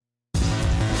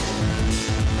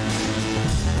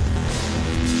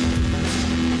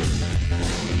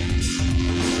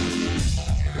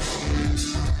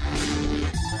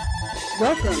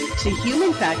Welcome to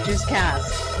Human Factors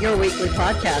Cast, your weekly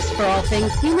podcast for all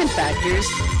things human factors,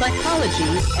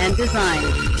 psychology, and design.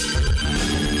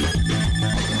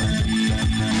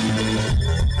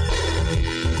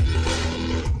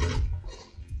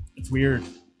 It's weird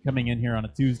coming in here on a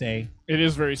Tuesday. It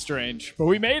is very strange, but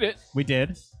we made it. We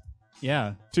did.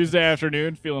 Yeah. Tuesday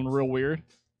afternoon, feeling real weird.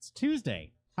 It's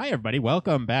Tuesday. Hi, everybody.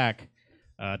 Welcome back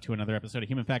to another episode of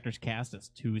Human Factors Cast. It's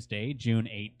Tuesday, June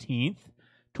 18th,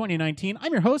 2019.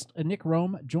 I'm your host, Nick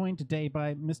Rome, joined today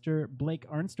by Mr. Blake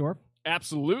Arnsdorf.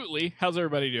 Absolutely. How's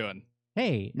everybody doing?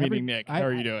 Hey. Meeting Nick. How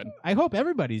are you doing? I hope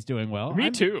everybody's doing well. Me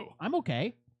too. I'm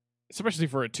okay. Especially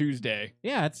for a Tuesday.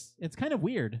 Yeah, it's kind of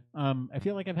weird. I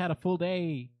feel like I've had a full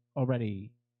day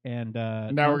already. And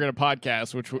now we're going to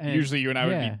podcast, which usually you and I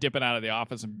would yeah. be dipping out of the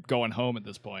office and going home at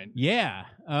this point. Yeah,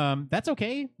 that's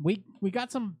okay. We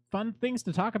got some fun things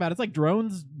to talk about. It's like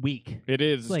drones week. It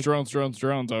is. Like, drones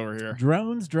over here.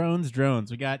 Drones.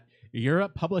 We got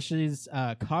Europe publishes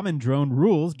common drone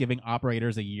rules, giving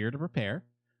operators a year to prepare.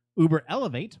 Uber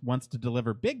Elevate wants to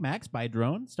deliver Big Macs by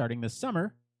drone starting this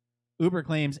summer. Uber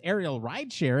claims aerial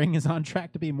ride-sharing is on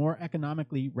track to be more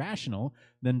economically rational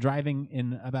than driving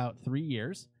in about 3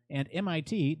 years. And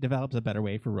MIT develops a better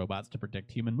way for robots to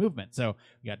predict human movement. So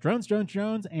we got drones,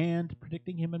 and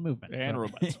predicting human movement. And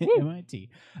robots. MIT.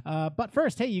 But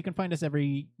first, hey, you can find us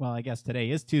I guess today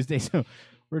is Tuesday, so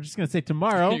we're just going to say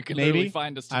tomorrow. You can maybe literally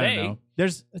find us today. I don't know.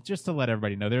 There's, just to let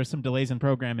everybody know, there's some delays in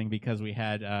programming because we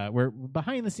had, we're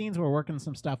behind the scenes, we're working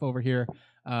some stuff over here.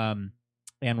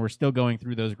 And we're still going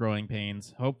through those growing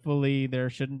pains. Hopefully there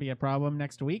shouldn't be a problem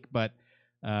next week, but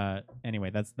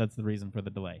anyway, that's the reason for the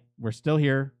delay. We're still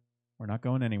here. We're not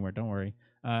going anywhere. Don't worry.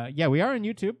 Yeah, we are on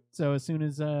YouTube. So as soon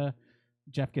as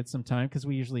Jeff gets some time, because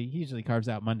he usually carves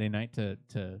out Monday night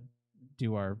to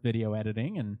do our video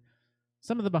editing, and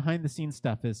some of the behind the scenes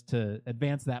stuff is to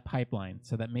advance that pipeline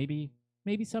so that maybe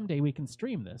someday we can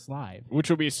stream this live. Which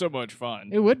will be so much fun.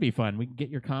 It would be fun. We can get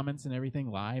your comments and everything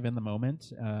live in the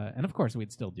moment. And of course,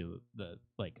 we'd still do the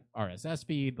RSS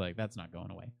feed. That's not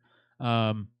going away.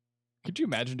 Could you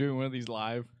imagine doing one of these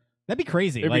live? That'd be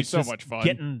crazy. It'd be so much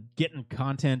fun. Getting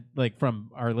content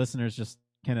from our listeners, just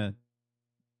kind of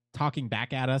talking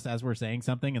back at us as we're saying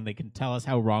something, and they can tell us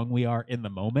how wrong we are in the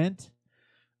moment.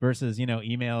 Versus,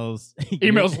 emails.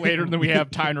 Emails later, and then we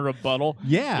have time to rebuttal.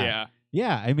 Yeah.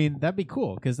 Yeah, I mean, that'd be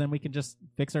cool, because then we can just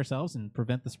fix ourselves and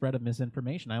prevent the spread of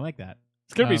misinformation. I like that.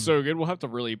 It's going to be so good. We'll have to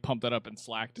really pump that up in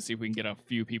Slack to see if we can get a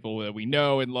few people that we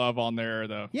know and love on there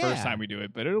the first time we do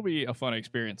it. But it'll be a fun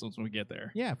experience once we get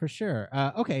there. Yeah, for sure.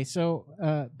 Okay,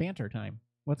 so banter time.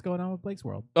 What's going on with Blake's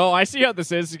World? Oh, I see how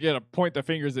this is. You're going to point the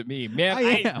fingers at me. Man,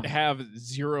 I have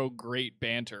zero great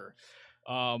banter.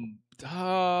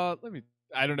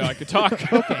 I don't know. I could talk.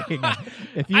 Okay.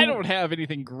 I don't have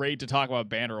anything great to talk about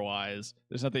banter-wise.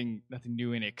 There's nothing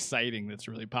new and exciting that's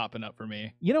really popping up for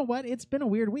me. You know what? It's been a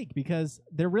weird week because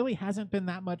there really hasn't been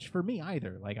that much for me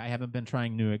either. I haven't been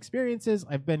trying new experiences.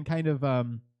 I've been kind of, I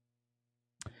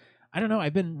don't know.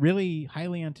 I've been really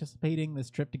highly anticipating this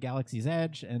trip to Galaxy's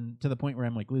Edge, and to the point where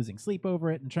I'm losing sleep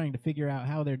over it and trying to figure out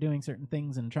how they're doing certain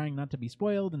things and trying not to be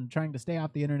spoiled and trying to stay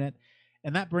off the internet.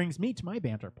 And that brings me to my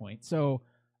banter point. So,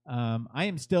 I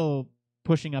am still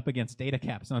pushing up against data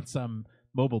caps on some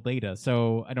mobile data,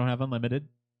 so I don't have unlimited.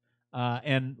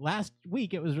 And last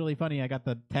week it was really funny. I got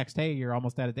the text, "Hey, you're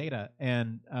almost out of data,"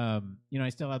 and I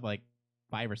still had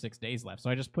 5 or 6 days left. So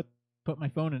I just put my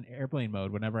phone in airplane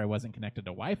mode whenever I wasn't connected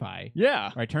to Wi-Fi. Yeah,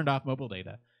 or I turned off mobile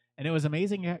data, and it was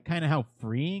amazing kind of how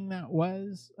freeing that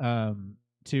was.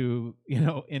 To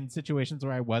in situations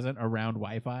where I wasn't around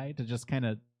Wi-Fi, to just kind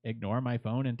of ignore my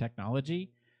phone and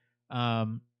technology.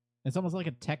 It's almost like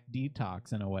a tech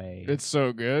detox in a way. It's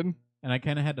so good. And I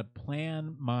kind of had to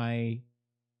plan my,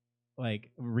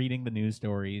 reading the news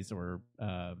stories or,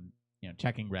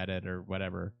 checking Reddit or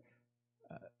whatever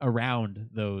around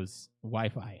those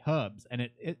Wi-Fi hubs. And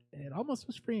it almost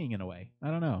was freeing in a way. I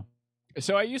don't know.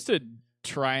 So I used to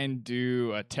try and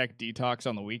do a tech detox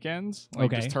on the weekends.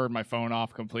 Just turn my phone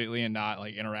off completely and not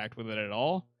interact with it at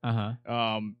all.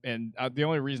 And the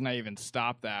only reason I even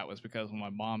stopped that was because when my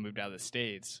mom moved out of the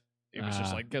States, it was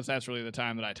just because that's really the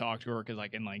time that I talk to her, because I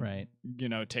can right.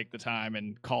 Take the time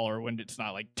and call her when it's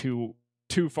not too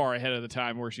far ahead of the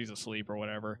time where she's asleep or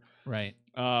whatever. Right.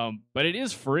 But it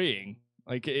is freeing.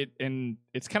 And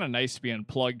it's kind of nice to be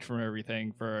unplugged from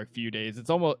everything for a few days. It's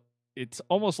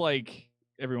almost like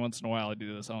every once in a while I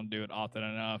do this. I don't do it often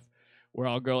enough, where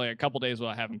I'll go a couple days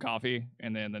without having coffee,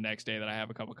 and then the next day that I have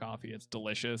a cup of coffee, it's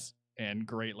delicious and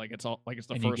great. It's the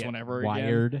and first one ever.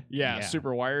 Wired. Again. Yeah,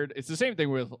 super wired. It's the same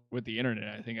thing with the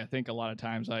internet. I think a lot of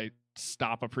times I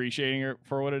stop appreciating it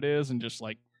for what it is and just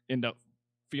end up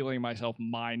feeling myself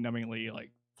mind-numbingly like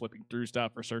flipping through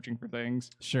stuff or searching for things.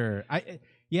 Sure.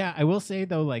 I will say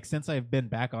though, like since I've been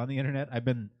back on the internet, I've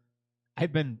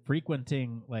been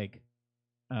frequenting like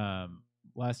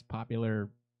less popular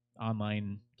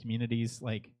online communities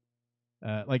like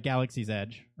Galaxy's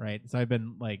Edge, right? So I've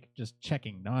been like just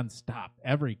checking nonstop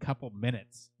every couple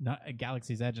minutes, not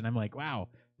Galaxy's Edge, and I'm like, wow,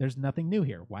 there's nothing new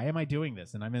here. Why am I doing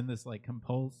this? And I'm in this like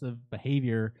compulsive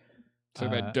behavior. It's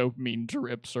like that dopamine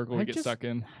drip circle we get stuck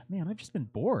in. Man, I've just been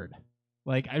bored.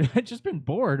 Like I've just been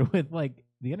bored with like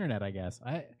the internet, I guess.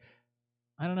 I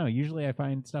don't know. Usually I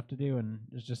find stuff to do and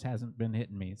it just hasn't been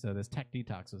hitting me. So this tech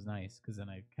detox was nice because then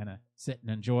I kind of sit and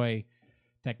enjoy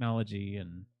technology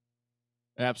and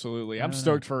absolutely. I'm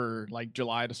stoked for like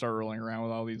July to start rolling around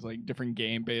with all these like different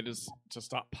game betas to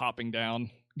stop popping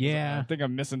down. Yeah. I think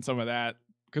I'm missing some of that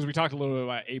because we talked a little bit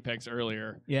about Apex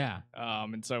earlier. Yeah.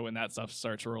 And so when that stuff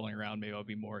starts rolling around, maybe I'll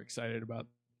be more excited about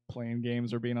playing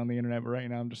games or being on the internet, but right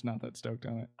now I'm just not that stoked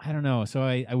on it. I don't know.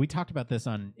 So we talked about this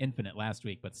on Infinite last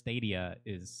week, but Stadia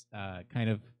is kind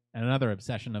of another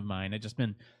obsession of mine. I've just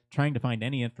been trying to find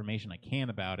any information I can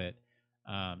about it.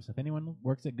 So if anyone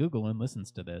works at Google and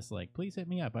listens to this, like, please hit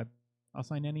me up. I'll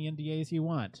sign any NDAs you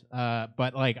want.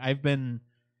 But like, I've been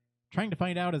trying to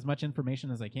find out as much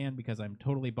information as I can because I'm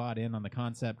totally bought in on the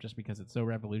concept just because it's so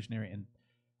revolutionary. And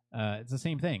it's the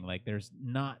same thing. Like, there's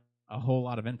not a whole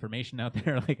lot of information out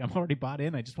there. Like, I'm already bought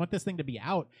in. I just want this thing to be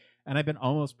out. And I've been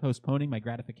almost postponing my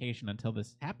gratification until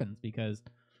this happens because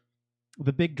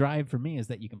the big drive for me is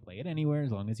that you can play it anywhere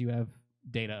as long as you have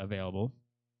data available.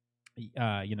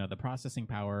 The processing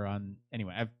power on...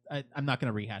 Anyway, I'm not going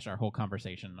to rehash our whole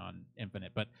conversation on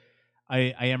Infinite, but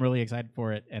I am really excited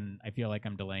for it, and I feel like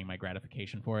I'm delaying my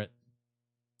gratification for it.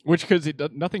 Which, because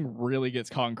nothing really gets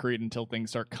concrete until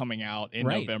things start coming out in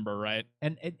November, right?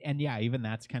 And yeah, even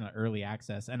that's kind of early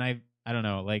access. And I don't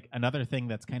know, like another thing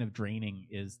that's kind of draining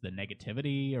is the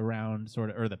negativity around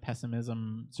or the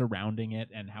pessimism surrounding it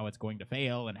and how it's going to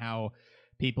fail and how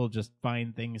people just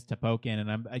find things to poke in.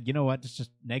 And you know what? It's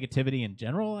just negativity in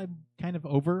general. I'm kind of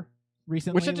over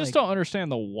recently. Which I just don't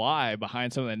understand the why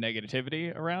behind some of the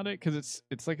negativity around it. Because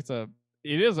it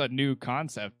is a new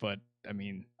concept, but I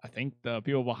mean, I think the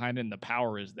people behind it and the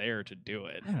power is there to do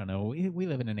it. I don't know. We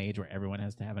live in an age where everyone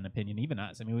has to have an opinion, even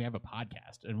us. I mean, we have a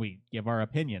podcast and we give our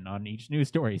opinion on each news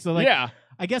story. So, like, yeah.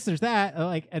 I guess there's that.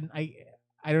 And I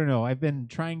don't know. I've been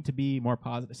trying to be more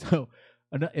positive. So,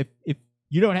 if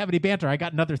you don't have any banter, I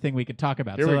got another thing we could talk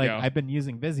about. Here so, go. I've been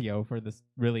using Visio for this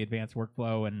really advanced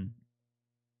workflow, and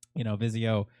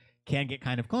Visio can get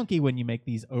kind of clunky when you make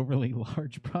these overly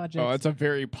large projects. Oh, it's a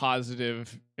very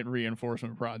positive and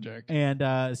reinforcement project. And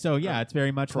it's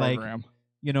very much program.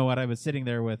 Like, what, I was sitting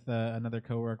there with another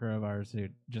coworker of ours who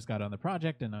just got on the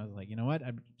project, and I was like, you know what,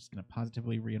 I'm just going to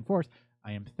positively reinforce.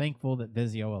 I am thankful that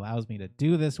Visio allows me to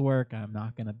do this work. I'm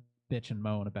not going to bitch and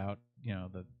moan about,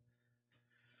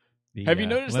 the Have you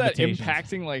noticed that limitations.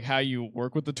 impacting like how you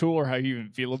work with the tool or how you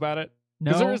even feel about it?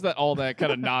 No. Because there is all that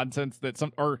kind of nonsense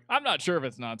or I'm not sure if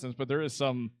it's nonsense, but there is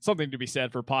something to be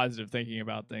said for positive thinking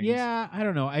about things. Yeah, I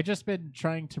don't know. I just been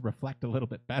trying to reflect a little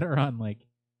bit better on like,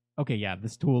 okay, yeah,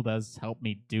 this tool does help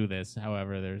me do this.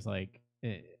 However, there's like,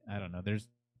 I don't know.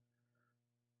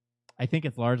 I think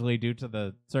it's largely due to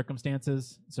the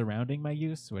circumstances surrounding my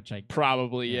use, which I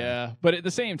probably yeah. But at the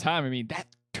same time, I mean, that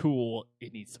tool,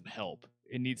 it needs some help.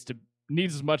 It needs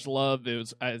as much love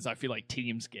as I feel like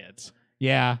Teams gets.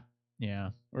 Yeah.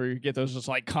 Or you get those just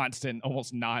like constant,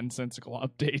 almost nonsensical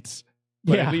updates.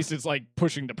 But at least it's like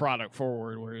pushing the product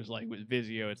forward. Whereas like with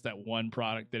Visio, it's that one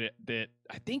product that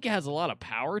I think has a lot of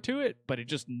power to it, but it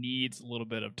just needs a little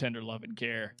bit of tender love and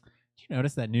care. Did you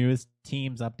notice that newest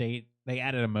Teams update? They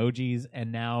added emojis,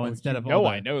 and now instead of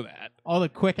I know that all the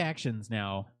quick actions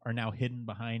are now hidden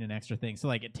behind an extra thing. So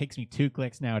like it takes me 2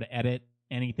 clicks now to edit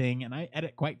anything, and I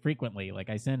edit quite frequently.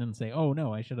 Like I send and say, oh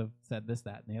no, I should have said this,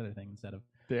 that, and the other thing instead of.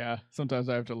 Yeah, sometimes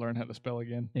I have to learn how to spell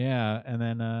again. Yeah, and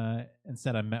then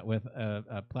instead I'm met with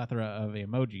a plethora of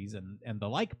emojis, and the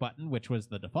like button, which was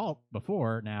the default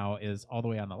before, now is all the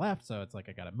way on the left, so it's like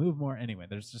I gotta move more. Anyway,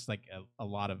 there's just like a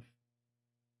lot of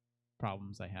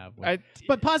problems I have with.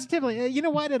 But positively, you know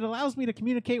what? It allows me to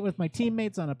communicate with my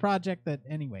teammates on a project that,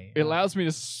 anyway. It allows me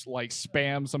to like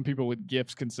spam some people with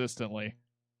GIFs consistently,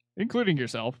 including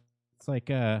yourself. It's like,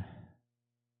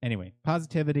 anyway,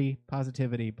 positivity.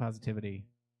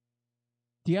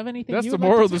 Do you have anything? That's the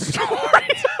moral of the story.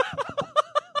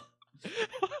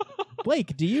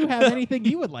 Blake, do you have anything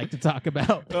you would like to talk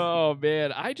about? Oh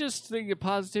man, I just think that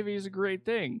positivity is a great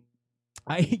thing.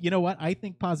 You know what? I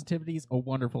think positivity is a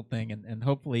wonderful thing, and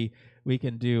hopefully we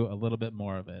can do a little bit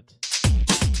more of it.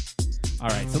 All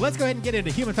right, so let's go ahead and get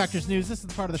into Human Factors News. This is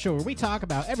the part of the show where we talk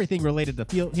about everything related to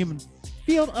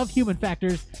field of human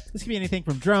factors. This could be anything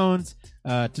from drones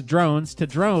to drones,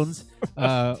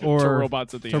 or to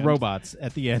robots at the end. Robots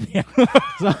at the end. Yeah.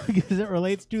 As long as it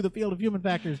relates to the field of human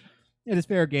factors, it is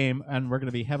fair game, and we're going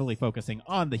to be heavily focusing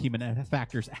on the human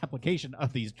factors application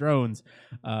of these drones.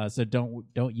 So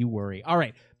don't you worry. All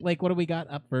right, Blake, what do we got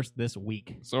up first this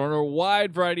week? So on a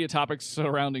wide variety of topics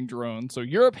surrounding drones. So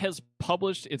Europe has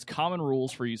published its common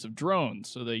rules for use of drones.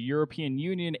 So the European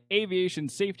Union Aviation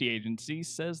Safety Agency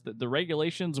says that the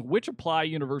regulations, which apply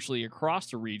universally across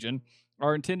the region,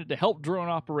 are intended to help drone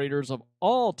operators of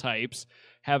all types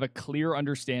have a clear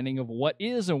understanding of what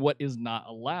is and what is not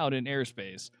allowed in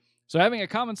airspace. So having a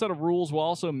common set of rules will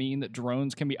also mean that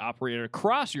drones can be operated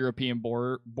across European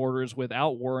borders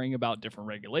without worrying about different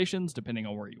regulations depending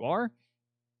on where you are.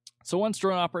 So once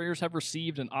drone operators have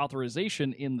received an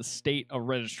authorization in the state of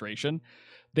registration,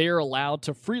 they are allowed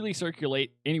to freely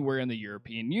circulate anywhere in the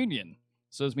European Union.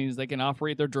 So this means they can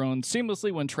operate their drones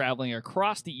seamlessly when traveling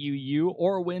across the EU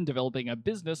or when developing a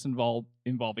business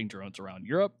involving drones around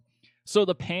Europe. So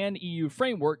the Pan-EU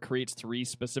framework creates 3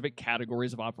 specific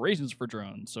categories of operations for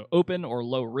drones. So open or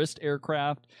low-risk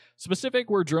aircraft, specific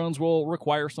where drones will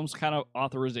require some kind of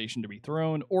authorization to be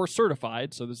thrown, or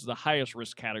certified, so this is the highest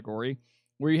risk category,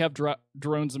 where you have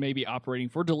drones that may be operating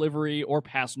for delivery or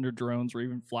passenger drones or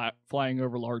even flying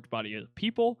over large bodies of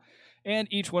people, and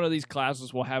each one of these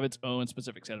classes will have its own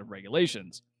specific set of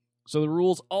regulations. So the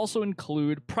rules also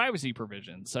include privacy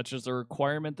provisions, such as the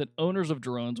requirement that owners of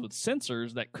drones with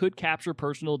sensors that could capture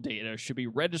personal data should be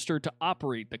registered to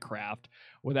operate the craft,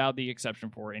 without the exception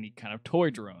for any kind of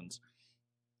toy drones.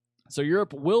 So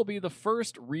Europe will be the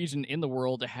first region in the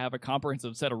world to have a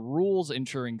comprehensive set of rules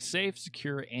ensuring safe,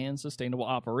 secure, and sustainable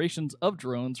operations of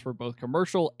drones for both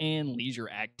commercial and leisure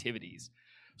activities.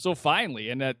 So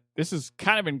finally, and that this is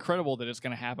kind of incredible that it's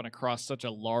going to happen across such a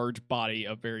large body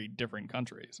of very different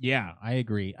countries. Yeah, I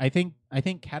agree. I think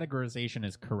categorization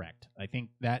is correct. I think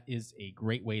that is a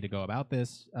great way to go about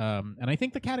this. And I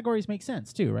think the categories make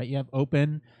sense too, right? You have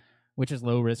open, which is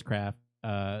low risk craft.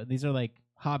 These are like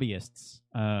hobbyists.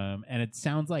 And it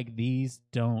sounds like these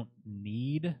don't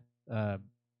need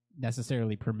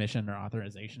necessarily permission or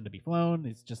authorization to be flown.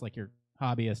 It's just like your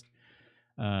hobbyist,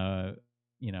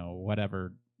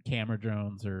 whatever, camera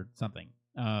drones or something.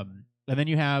 And then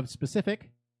you have specific,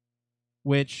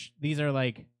 which these are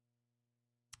like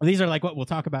what we'll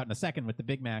talk about in a second with the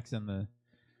Big Macs and the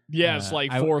it's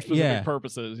like for specific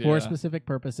purposes. Yeah. For specific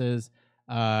purposes,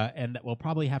 and that we'll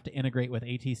probably have to integrate with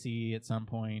ATC at some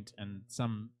point and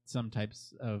some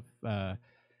types of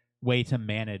way to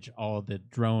manage all the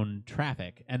drone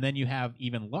traffic. And then you have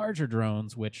even larger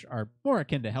drones, which are more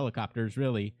akin to helicopters,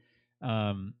 really.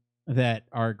 That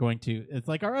are going to, it's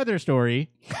like our other story.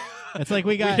 It's like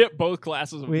we hit both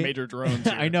classes of major drones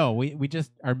here. I know. We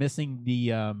just are missing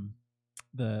the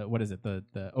what is it?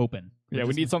 The open. Yeah,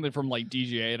 we need something from like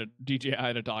DJI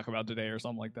to talk about today or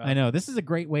something like that. I know. This is a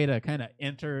great way to kind of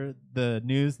enter the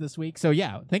news this week. So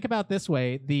yeah, think about this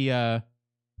way. The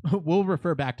we'll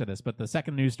refer back to this, but the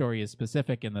second news story is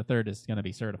specific and the third is going to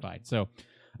be certified. So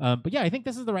but yeah, I think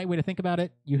this is the right way to think about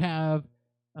it. You have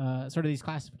sort of these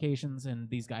classifications, and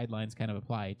these guidelines kind of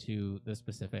apply to the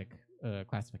specific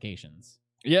classifications.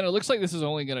 Yeah, and it looks like this is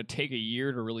only going to take a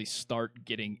year to really start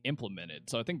getting implemented.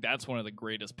 So I think that's one of the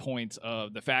greatest points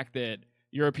of the fact that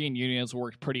European Union has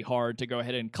worked pretty hard to go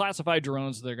ahead and classify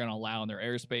drones that they're going to allow in their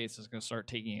airspace. It's going to start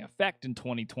taking effect in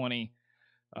 2020.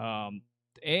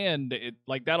 And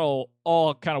that'll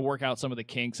all kind of work out some of the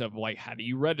kinks of like, how do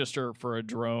you register for a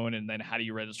drone? And then how do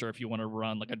you register if you want to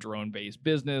run like a drone based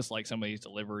business, like some of these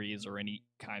deliveries or any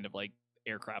kind of like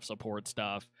aircraft support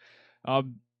stuff.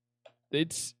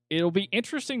 It'll be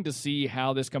interesting to see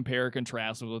how this compare and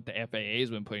contrasts with what the FAA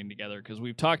has been putting together, because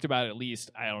we've talked about at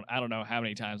least I don't know how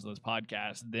many times on this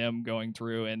podcast them going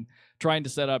through and trying to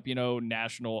set up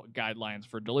national guidelines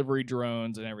for delivery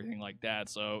drones and everything like that.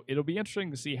 So it'll be interesting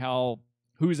to see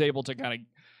who's able to kind of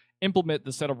implement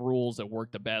the set of rules that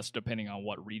work the best depending on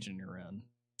what region you're in.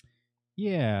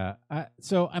 Yeah.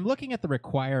 So I'm looking at the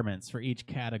requirements for each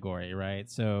category, right?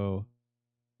 So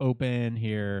open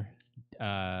here,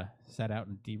 set out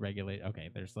and deregulate. Okay,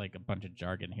 there's like a bunch of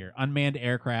jargon here. Unmanned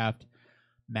aircraft,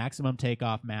 maximum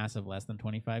takeoff mass of less than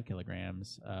 25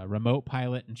 kilograms. Remote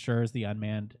pilot ensures the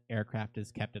unmanned aircraft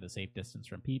is kept at a safe distance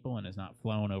from people and is not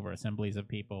flown over assemblies of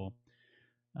people.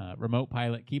 Remote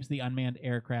pilot keeps the unmanned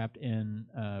aircraft in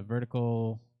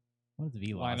vertical, what is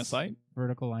VLOS? Line of sight?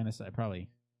 Vertical line of sight, probably.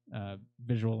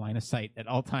 Visual line of sight at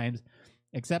all times,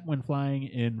 except when flying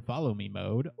in follow me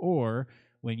mode or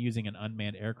when using an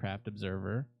unmanned aircraft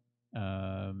observer.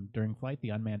 During flight, the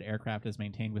unmanned aircraft is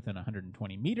maintained within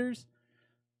 120 meters,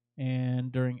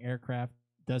 and during aircraft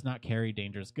does not carry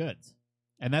dangerous goods,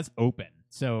 and that's open.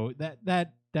 So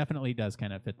that definitely does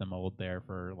kind of fit the mold there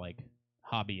for like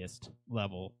hobbyist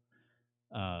level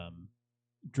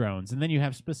drones. And then you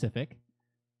have specific,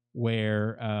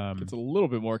 where it's a little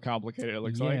bit more complicated. It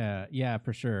looks like. Yeah,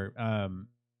 for sure.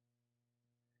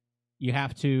 You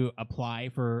have to apply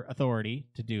for authority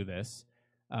to do this.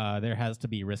 There has to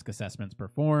be risk assessments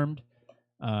performed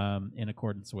in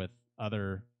accordance with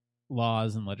other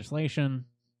laws and legislation.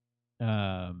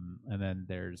 And then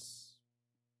there's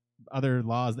other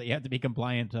laws that you have to be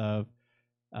compliant of.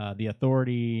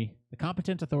 The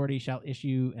competent authority shall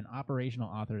issue an operational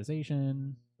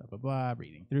authorization, blah, blah, blah,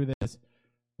 reading through this,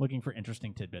 looking for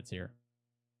interesting tidbits here.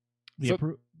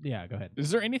 Yeah, go ahead.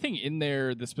 Is there anything in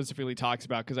there that specifically talks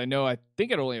about, because I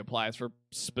think it only applies for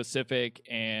specific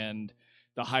and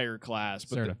the higher class,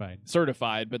 but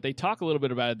certified, but they talk a little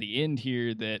bit about at the end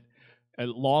here that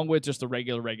along with just the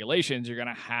regular regulations, you're going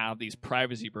to have these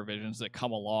privacy provisions that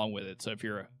come along with it. So if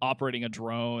you're operating a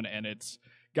drone and it's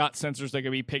got sensors that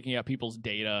can be picking up people's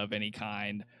data of any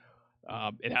kind,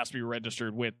 it has to be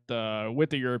registered with the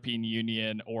European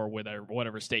Union or with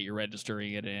whatever state you're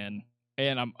registering it in.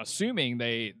 And I'm assuming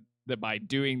that by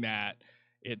doing that,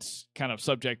 it's kind of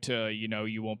subject to,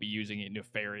 you won't be using it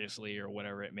nefariously or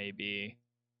whatever it may be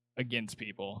against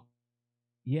people.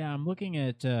 Yeah, I'm looking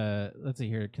at, let's see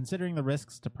here. Considering the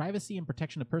risks to privacy and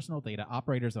protection of personal data,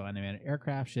 operators of unmanned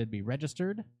aircraft should be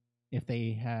registered. If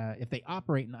they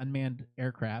operate an unmanned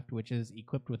aircraft which is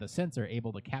equipped with a sensor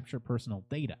able to capture personal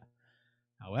data.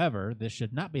 However, this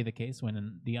should not be the case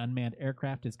when the unmanned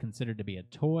aircraft is considered to be a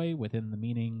toy within the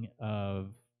meaning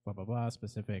of blah, blah, blah,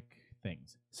 specific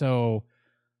things. So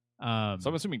I'm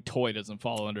assuming toy doesn't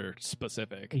fall under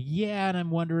specific. Yeah, and I'm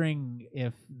wondering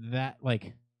if that,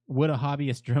 like, would a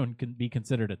hobbyist drone be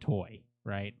considered a toy,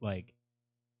 right? Like,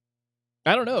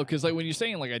 I don't know, because like when you're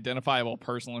saying like identifiable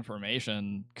personal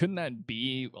information, couldn't that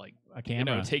be like a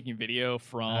camera taking video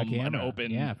from an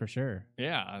open? Yeah, for sure.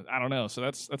 Yeah, I don't know. So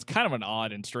that's kind of an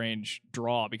odd and strange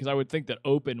draw, because I would think that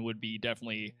open would be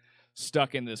definitely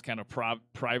stuck in this kind of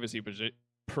privacy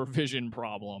provision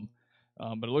problem.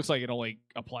 But it looks like it only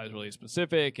applies really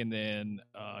specific, and then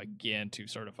again to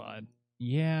certified.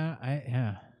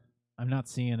 Yeah, I'm not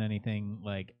seeing anything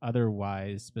like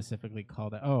otherwise specifically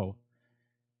called out.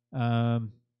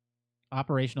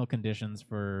 Operational conditions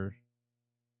for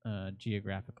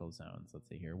geographical zones. Let's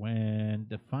see here. When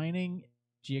defining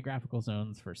geographical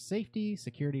zones for safety,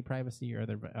 security, privacy, or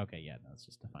other. Okay, yeah, no, it's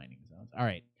just defining zones. All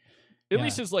right. At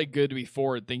least it's like good to be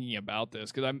forward thinking about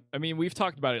this, because I mean we've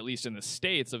talked about it, at least in the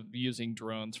States, of using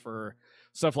drones for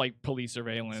stuff like police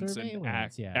surveillance and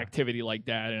activity like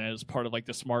that, and as part of like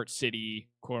the smart city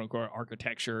quote unquote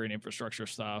architecture and infrastructure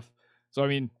stuff. So I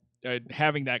mean,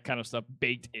 having that kind of stuff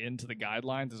baked into the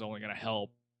guidelines is only going to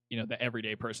help the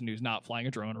everyday person who's not flying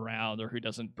a drone around or who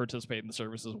doesn't participate in the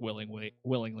services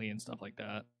willingly and stuff like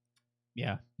that.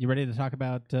 Yeah. You ready to talk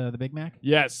about the Big Mac?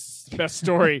 Yes. Best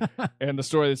story and the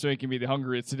story that's making me the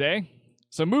hungriest today.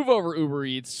 So move over, Uber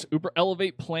Eats. Uber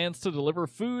Elevate plans to deliver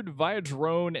food via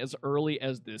drone as early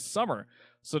as this summer.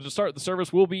 So to start, the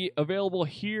service will be available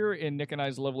here in Nick and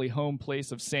I's lovely home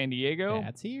place of San Diego.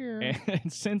 That's here.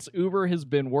 And since Uber has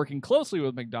been working closely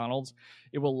with McDonald's,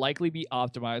 it will likely be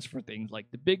optimized for things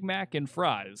like the Big Mac and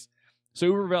fries. So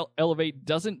Uber Elevate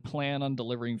doesn't plan on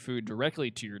delivering food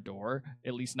directly to your door,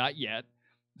 at least not yet.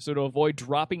 So to avoid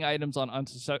dropping items on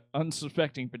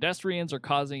unsuspecting pedestrians or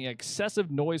causing excessive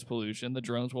noise pollution, the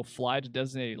drones will fly to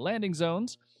designated landing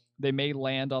zones. They may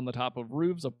land on the top of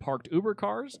roofs of parked Uber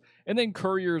cars, and then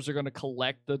couriers are going to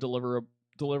collect the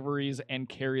deliveries and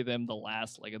carry them the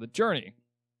last leg of the journey.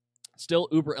 Still,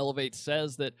 Uber Elevate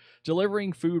says that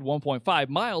delivering food 1.5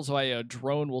 miles via a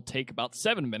drone will take about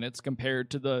 7 minutes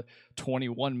compared to the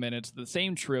 21 minutes the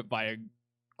same trip via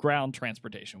ground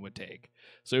transportation would take.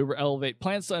 So Uber Elevate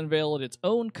plans to unveil its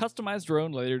own customized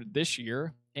drone later this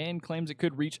year and claims it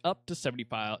could reach up to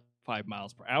 75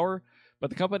 miles per hour. But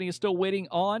the company is still waiting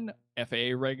on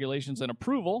FAA regulations and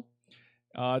approval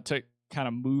to kind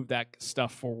of move that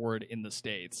stuff forward in the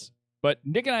States. But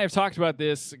Nick and I have talked about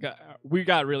this. We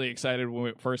got really excited when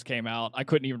it first came out. I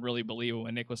couldn't even really believe it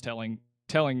when Nick was telling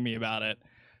me about it.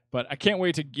 But I can't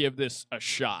wait to give this a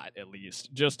shot, at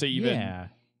least, just to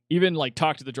even like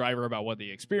talk to the driver about what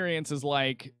the experience is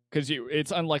like, because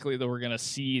it's unlikely that we're going to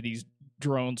see these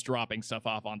drones dropping stuff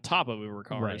off on top of Uber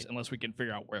cars unless we can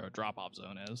figure out where a drop-off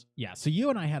zone is. Yeah, so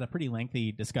you and I had a pretty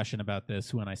lengthy discussion about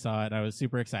this when I saw it. I was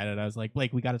super excited. I was like,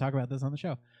 Blake, we got to talk about this on the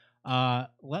show.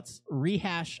 Let's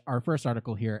rehash our first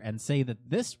article here and say that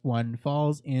this one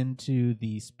falls into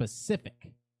the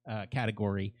specific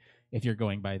category if you're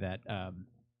going by that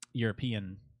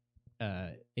European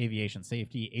Aviation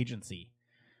Safety Agency.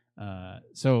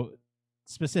 So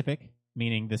specific,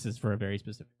 meaning this is for a very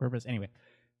specific purpose. Anyway,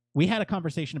 we had a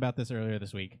conversation about this earlier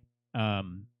this week.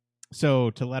 So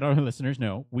to let our listeners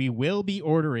know, we will be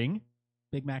ordering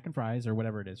Big Mac and fries or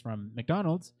whatever it is from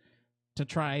McDonald's to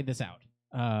try this out.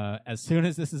 As soon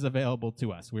as this is available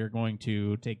to us, we're going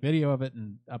to take video of it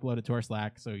and upload it to our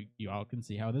Slack so you all can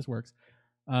see how this works.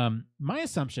 My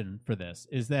assumption for this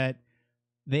is that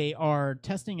they are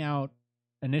testing out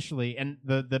initially, and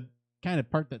the kind of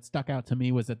part that stuck out to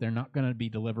me was that they're not going to be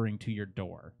delivering to your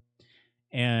door.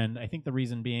 And I think the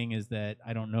reason being is that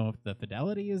I don't know if the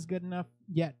fidelity is good enough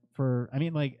yet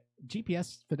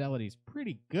GPS fidelity is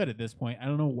pretty good at this point. I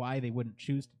don't know why they wouldn't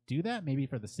choose to do that. Maybe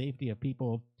for the safety of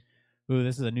people who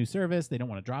this is a new service. They don't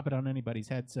want to drop it on anybody's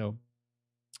head. So what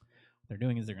they're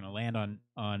doing is they're going to land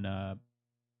on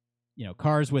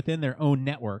cars within their own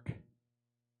network.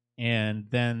 And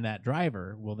then that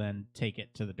driver will then take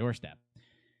it to the doorstep.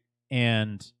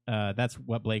 And that's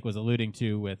what Blake was alluding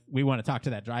to with, we want to talk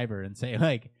to that driver and say,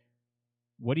 like,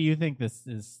 what do you think this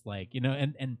is like?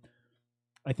 And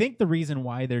I think the reason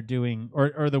why they're doing,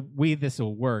 or the way this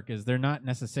will work is they're not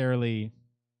necessarily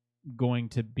going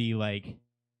to be like,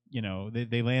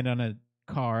 they land on a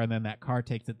car and then that car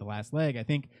takes it the last leg. I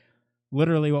think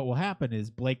literally what will happen is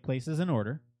Blake places an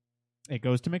order. It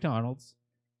goes to McDonald's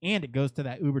and it goes to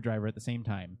that Uber driver at the same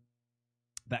time.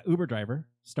 That Uber driver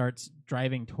starts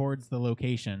driving towards the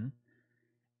location,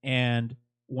 and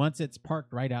once it's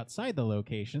parked right outside the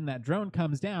location, that drone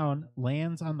comes down,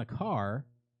 lands on the car,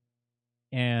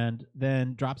 and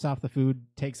then drops off the food,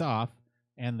 takes off,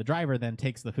 and the driver then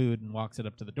takes the food and walks it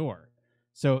up to the door.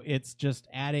 So it's just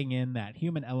adding in that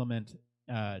human element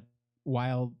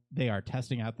while they are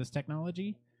testing out this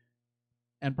technology,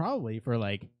 and probably for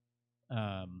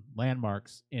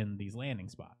landmarks in these landing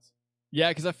spots. Yeah,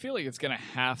 because I feel like it's going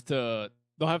to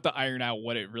they'll have to iron out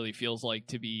what it really feels like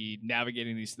to be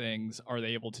navigating these things. Are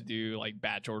they able to do like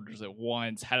batch orders at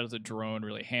once? How does a drone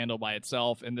really handle by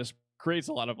itself? And this creates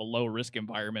a lot of a low risk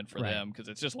environment for them because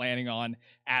it's just landing on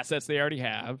assets they already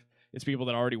have. It's people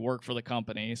that already work for the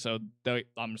company. So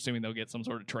I'm assuming they'll get some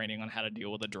sort of training on how to deal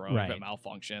with a drone if it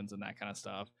malfunctions and that kind of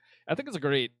stuff. I think it's a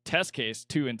great test case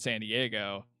too in San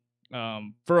Diego.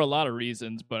 For a lot of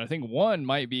reasons, but I think one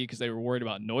might be because they were worried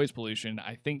about noise pollution.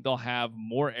 I think they'll have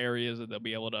more areas that they'll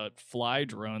be able to fly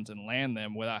drones and land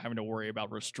them without having to worry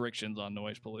about restrictions on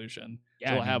noise pollution.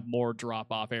 Yeah, so they'll have more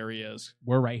drop-off areas.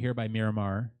 We're right here by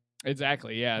Miramar.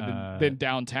 Exactly, yeah. Then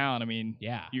downtown,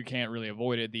 yeah, you can't really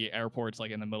avoid it. The airport's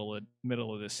like in the middle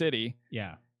of the city.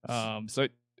 Yeah. So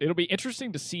it'll be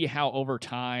interesting to see how over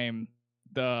time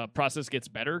the process gets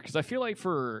better, because I feel like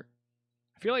for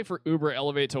Uber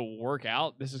Elevate to work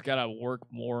out, this has got to work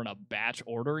more in a batch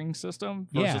ordering system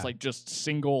versus like just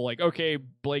single, like, okay,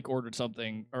 Blake ordered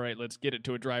something. All right, let's get it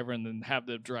to a driver and then have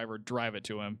the driver drive it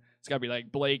to him. It's got to be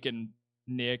like Blake and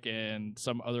Nick and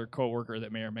some other coworker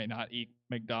that may or may not eat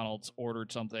McDonald's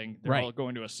ordered something. They're all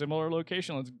going to a similar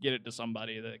location. Let's get it to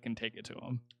somebody that can take it to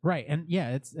them. Right. And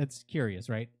yeah, it's curious,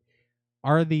 right?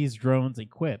 Are these drones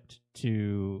equipped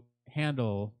to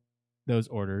handle those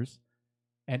orders?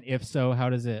 And if so, how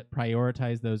does it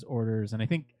prioritize those orders? And I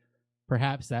think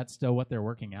perhaps that's still what they're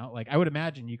working out. Like, I would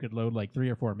imagine you could load like 3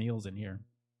 or 4 meals in here.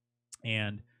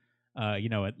 And,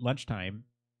 at lunchtime,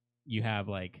 you have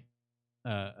like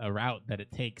a route that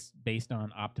it takes based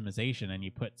on optimization, and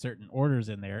you put certain orders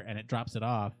in there and it drops it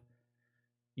off.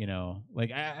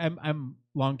 Like I'm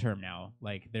long-term now.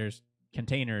 Like, there's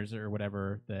containers or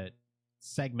whatever that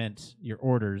segment your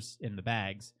orders in the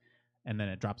bags. And then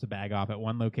it drops a bag off at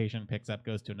one location, picks up,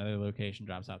 goes to another location,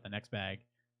 drops out the next bag.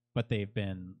 But they've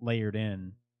been layered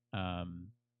in,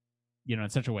 in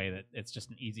such a way that it's just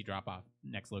an easy drop off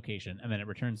next location. And then it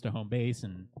returns to home base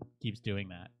and keeps doing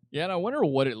that. Yeah, and I wonder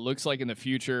what it looks like in the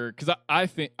future, because I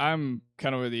think I'm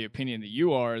kind of of the opinion that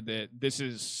you are, that this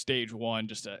is stage one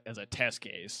just as a test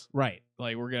case. Right.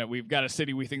 Like, we've got a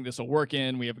city we think this will work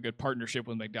in. We have a good partnership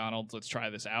with McDonald's. Let's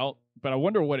try this out. But I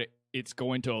wonder what it's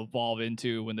going to evolve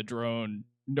into when the drone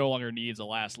no longer needs a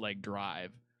last leg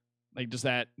drive. Like, does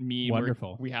that mean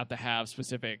we have to have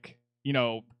specific,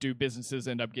 do businesses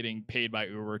end up getting paid by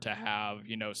Uber to have,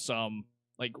 some,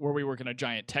 like where we work in a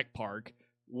giant tech park,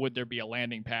 would there be a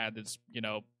landing pad that's,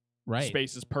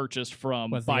 spaces purchased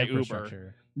by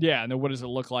Uber? Yeah. And then what does it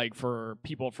look like for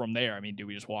people from there? Do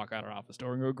we just walk out our office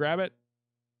door and go grab it?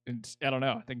 And I don't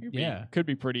know. I think it could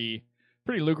be pretty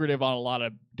pretty lucrative on a lot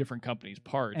of different companies'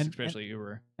 parts, And- especially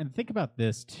Uber. And think about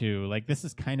this too. Like, this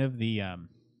is kind of the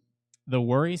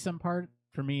worrisome part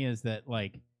for me is that,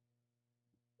 like,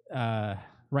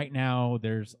 right now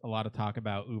there's a lot of talk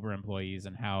about Uber employees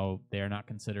and how they're not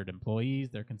considered employees.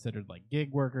 They're considered like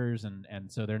gig workers,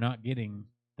 and so they're not getting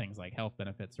things like health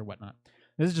benefits or whatnot.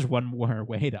 This is just one more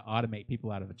way to automate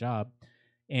people out of a job.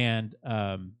 And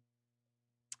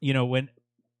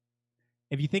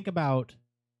if you think about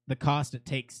the cost it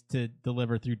takes to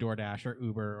deliver through DoorDash or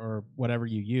Uber or whatever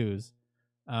you use,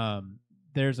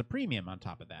 there's a premium on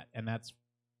top of that, and that's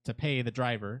to pay the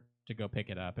driver to go pick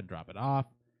it up and drop it off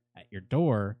at your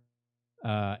door,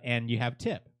 and you have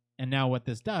tip. And now what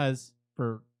this does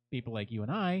for people like you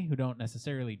and I who don't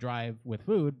necessarily drive with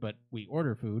food, but we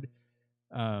order food,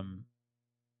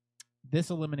 this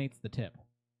eliminates the tip,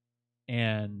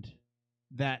 and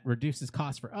that reduces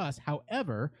costs for us.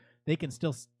 However, they can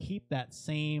still keep that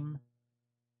same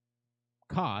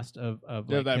cost of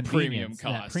like that premium convenience,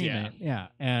 that cost, yeah.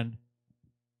 And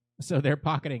so they're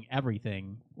pocketing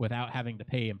everything without having to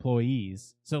pay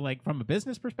employees. So, like, from a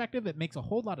business perspective, it makes a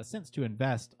whole lot of sense to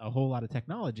invest a whole lot of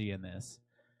technology in this,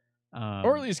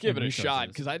 or at least give and it a shot,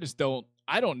 resources. because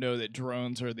I don't know that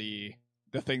drones are the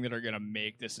thing that are going to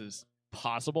make this as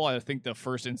possible. I think the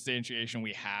first instantiation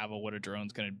we have of what a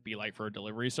drone's going to be like for a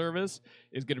delivery service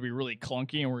is going to be really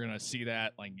clunky, and we're going to see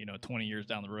that 20 years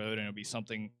down the road, and it'll be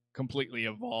something completely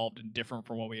evolved and different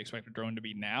from what we expect a drone to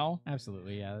be now.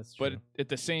 Absolutely, yeah, that's true. But at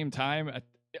the same time,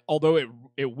 although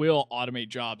it will automate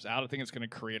jobs out, I think it's going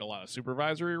to create a lot of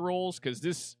supervisory roles, because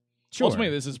this ultimately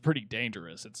this is pretty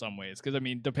dangerous in some ways. Because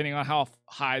depending on how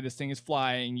high this thing is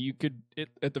flying, you could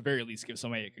at the very least give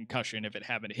somebody a concussion if it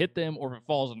happened to hit them, or if it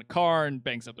falls in the car and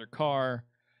bangs up their car.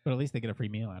 But at least they get a free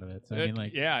meal out of it. So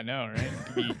yeah, I know,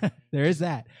 right? there is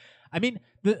that. I want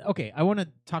to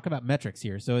talk about metrics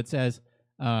here. So it says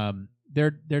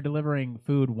they're delivering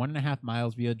food 1.5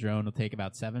 miles via drone will take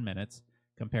about 7 minutes,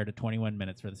 compared to 21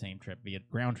 minutes for the same trip via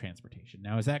ground transportation.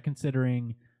 Now, is that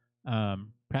considering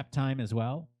prep time as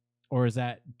well? Or is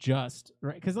that just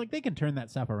right? Because they can turn that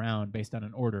stuff around based on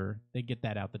an order. They get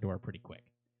that out the door pretty quick.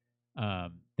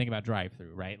 Think about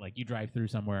drive-through, right? Like, you drive through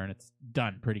somewhere and it's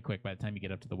done pretty quick by the time you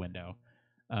get up to the window.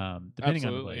 Depending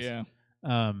on the place. Yeah.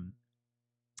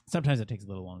 Sometimes it takes a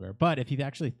little longer. But if you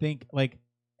actually think, like,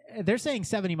 they're saying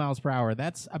 70 miles per hour,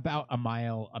 that's about a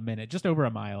mile a minute, just over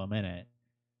a mile a minute.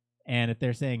 And if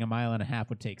they're saying 1.5 miles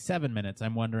would take 7 minutes,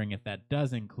 I'm wondering if that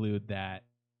does include that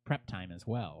prep time as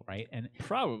well, right? And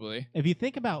probably, if you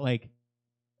think about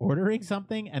ordering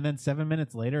something and then 7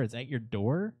 minutes later it's at your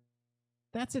door,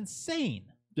 that's insane.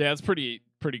 Yeah, it's pretty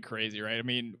crazy, right?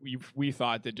 We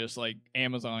thought that just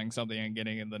Amazoning something and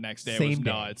getting it the next day was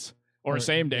nuts, or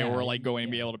same day, or going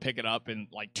to be able to pick it up in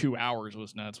 2 hours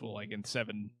was nuts. Well, in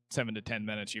 7 to 10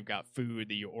 minutes, you've got food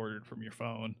that you ordered from your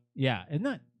phone. Yeah,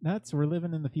 and we're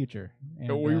living in the future.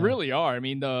 And, we really are.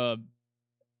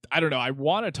 I don't know. I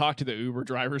want to talk to the Uber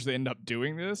drivers that end up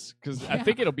doing this, because I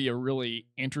think it'll be a really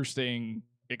interesting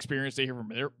experience to hear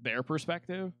from their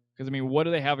perspective. Because what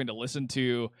are they having to listen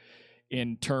to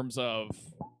in terms of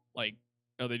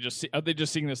are they just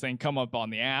seeing this thing come up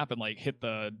on the app and hit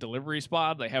the delivery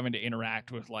spot? Are they having to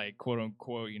interact with quote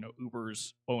unquote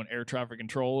Uber's own air traffic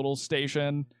control little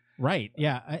station? Right.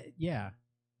 Yeah.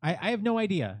 I have no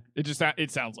idea.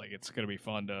 It sounds like it's going to be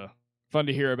fun to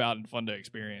hear about and fun to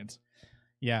experience.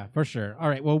 Yeah, for sure. All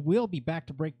right, well, we'll be back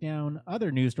to break down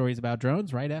other news stories about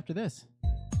drones right after this.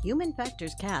 Human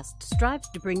Factors Cast strives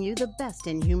to bring you the best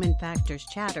in human factors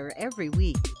chatter every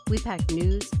week. We pack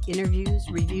news, interviews,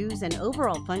 reviews, and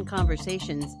overall fun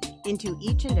conversations into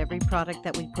each and every product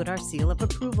that we put our seal of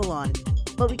approval on.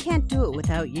 But we can't do it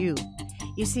without you.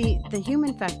 You see, the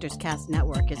Human Factors Cast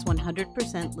network is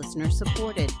 100% listener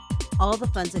supported. All the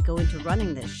funds that go into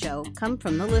running this show come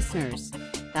from the listeners.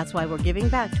 That's why we're giving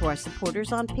back to our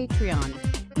supporters on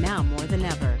Patreon, now more than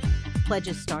ever.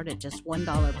 Pledges start at just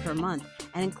 $1 per month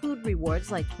and include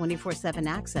rewards like 24/7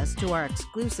 access to our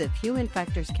exclusive Human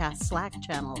Factors Cast Slack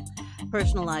channel,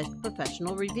 personalized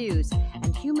professional reviews,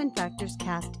 and Human Factors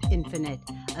Cast Infinite,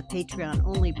 a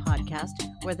Patreon-only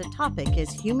podcast where the topic is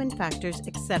human factors,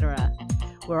 etc.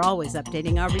 We're always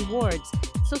updating our rewards,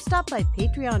 so stop by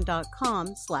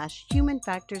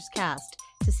patreon.com/humanfactorscast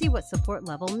to see what support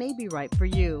level may be right for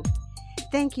you.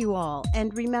 Thank you all,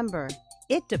 and remember,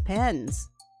 it depends.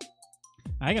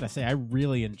 I gotta say, I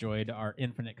really enjoyed our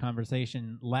infinite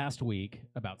conversation last week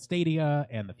about Stadia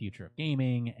and the future of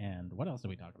gaming, and what else did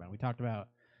we talk about? We talked about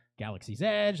Galaxy's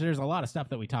Edge. There's a lot of stuff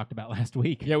that we talked about last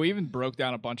week. Yeah, we even broke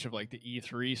down a bunch of the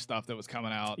E3 stuff that was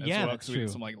coming out as well, that's we true.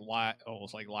 did some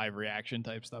almost live reaction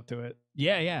type stuff to it.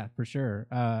 Yeah, for sure.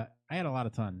 I had a lot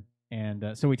of fun.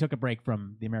 And so we took a break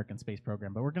from the American space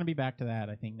program, but we're going to be back to that,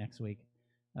 I think, next week,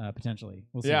 potentially.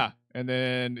 We'll see. Yeah, and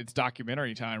then it's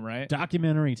documentary time, right?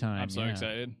 Documentary time. I'm so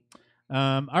excited.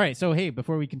 All right, so hey,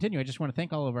 before we continue, I just want to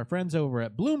thank all of our friends over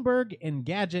at Bloomberg,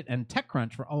 Engadget, and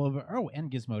TechCrunch for all of and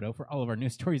Gizmodo for all of our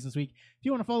news stories this week. If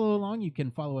you want to follow along, you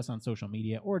can follow us on social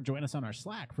media or join us on our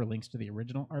Slack for links to the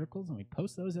original articles, and we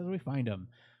post those as we find them.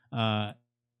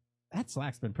 That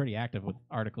Slack's been pretty active with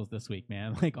articles this week,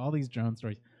 man. Like all these drone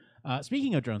stories.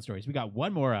 Speaking of drone stories, we got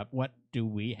one more up. What do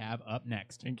we have up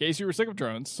next? In case you were sick of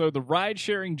drones, so the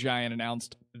ride-sharing giant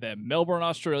announced that Melbourne,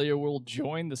 Australia will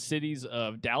join the cities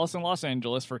of Dallas and Los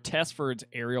Angeles for tests for its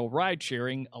aerial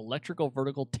ride-sharing electrical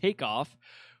vertical takeoff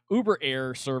Uber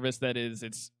Air service that's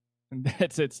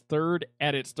its third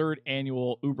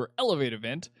annual Uber Elevate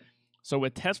event. So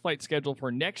with test flights scheduled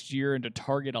for next year and to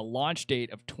target a launch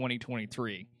date of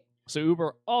 2023. So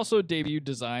Uber also debuted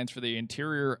designs for the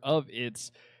interior of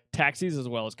its taxis as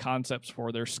well as concepts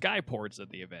for their skyports at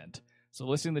the event. So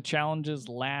listing the challenges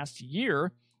last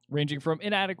year, ranging from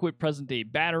inadequate present-day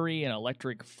battery and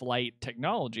electric flight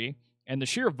technology, and the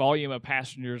sheer volume of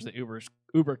passengers that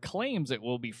Uber claims it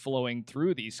will be flowing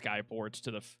through these skyports,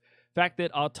 to the fact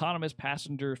that autonomous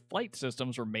passenger flight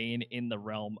systems remain in the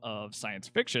realm of science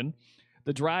fiction.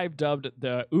 The Drive dubbed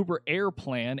the Uber Air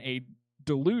plan a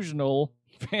delusional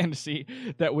fantasy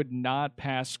that would not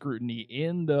pass scrutiny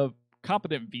in the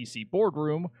competent VC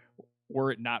boardroom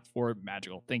were it not for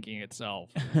magical thinking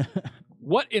itself.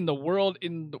 What in the world,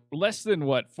 in less than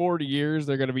 40 years,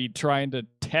 they're going to be trying to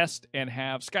test and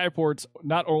have skyports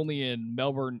not only in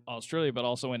Melbourne, Australia, but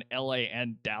also in LA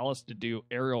and Dallas to do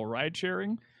aerial ride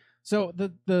sharing? So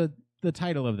the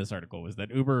title of this article was that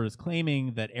Uber is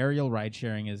claiming that aerial ride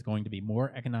sharing is going to be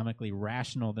more economically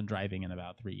rational than driving in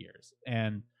about 3 years.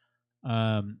 And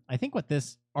I think what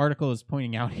this article is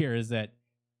pointing out here is that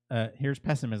here's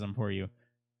pessimism for you.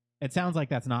 It sounds like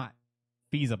that's not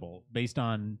feasible based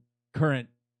on current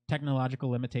technological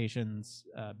limitations,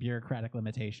 bureaucratic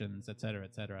limitations, et cetera,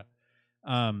 et cetera.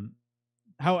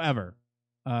 However,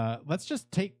 let's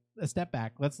just take a step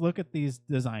back. Let's look at these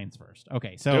designs first.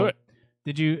 Okay, so do it.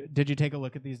 Did you take a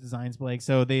look at these designs, Blake?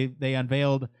 So they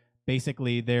unveiled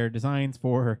basically their designs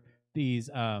for these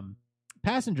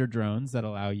passenger drones that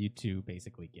allow you to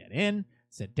basically get in,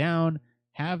 sit down,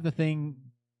 have the thing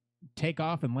take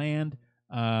off and land,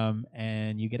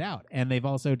 and you get out. And they've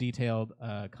also detailed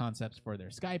concepts for their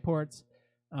skyports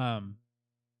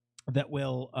that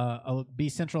will be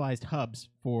centralized hubs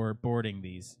for boarding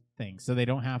these things, so they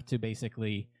don't have to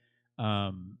basically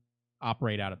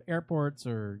operate out of airports,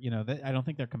 or I don't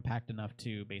think they're compact enough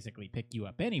to basically pick you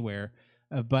up anywhere.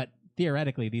 But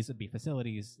theoretically, these would be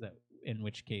facilities that, in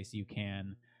which case, you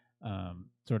can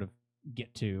sort of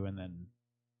get to and then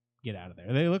get out of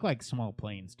there. They look like small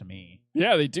planes to me.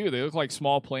 Yeah, they do. They look like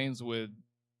small planes with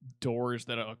doors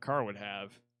that a car would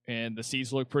have, and the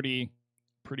seats look pretty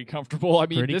comfortable. I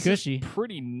mean, pretty this cushy. is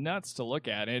pretty nuts to look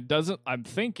at. And it doesn't. I'm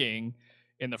thinking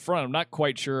in the front. I'm not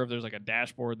quite sure if there's like a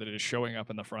dashboard that is showing up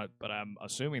in the front, but I'm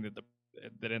assuming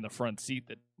that in the front seat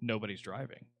that nobody's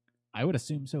driving. I would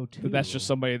assume so too. But that's just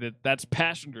somebody that's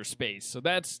passenger space. So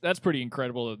that's pretty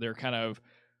incredible that they're kind of.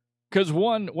 Because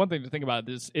one thing to think about,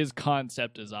 this is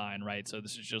concept design, right? So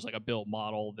this is just like a built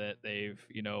model that they've,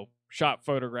 shot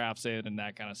photographs in and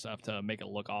that kind of stuff to make it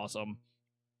look awesome.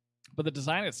 But the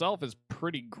design itself is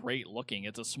pretty great looking.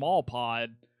 It's a small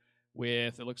pod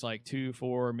with, it looks like 2,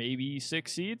 4, maybe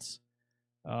 6 seats.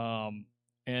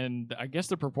 And I guess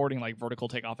they're purporting like vertical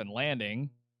takeoff and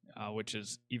landing, which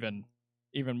is even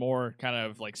more kind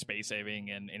of like space saving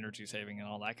and energy saving and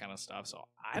all that kind of stuff. So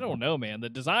I don't know, man. The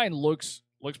design looks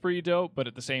pretty dope, but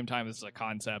at the same time, this is a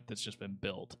concept that's just been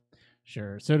built.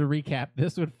 Sure. So to recap,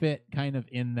 this would fit kind of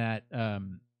in that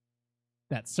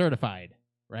that certified,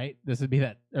 right? This would be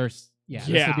that, this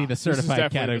would be the certified this is definitely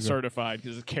category. the certified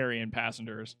because it's carrying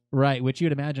passengers, right? Which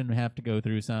you'd imagine would have to go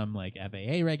through some like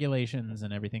FAA regulations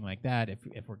and everything like that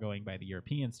if we're going by the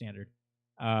European standard.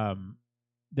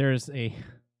 There's a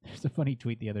funny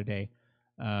tweet the other day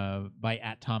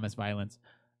by @ThomasViolence.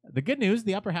 The good news,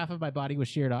 the upper half of my body was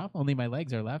sheared off, only my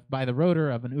legs are left, by the rotor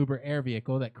of an Uber Air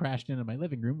vehicle that crashed into my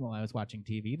living room while I was watching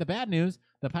TV. The bad news,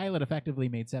 the pilot effectively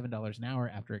made $7 an hour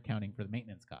after accounting for the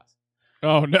maintenance costs.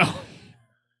 Oh, no.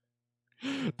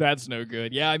 That's no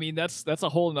good. Yeah, I mean, that's a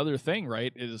whole other thing,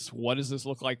 right? Is what does this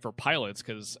look like for pilots?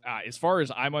 Because as far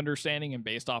as I'm understanding and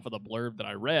based off of the blurb that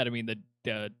I read, I mean,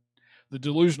 the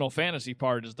delusional fantasy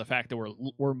part is the fact that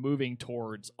we're moving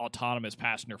towards autonomous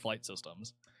passenger flight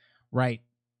systems. Right.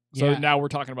 So yeah. now we're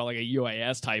talking about like a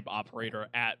UAS type operator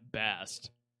at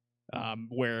best.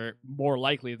 where more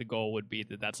likely the goal would be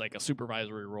that that's like a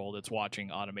supervisory role that's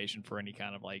watching automation for any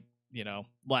kind of like,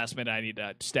 last minute I need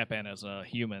to step in as a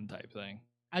human type thing.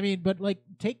 I mean, but like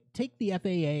take the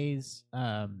FAA's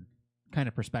kind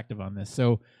of perspective on this.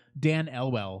 So Dan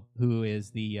Elwell, who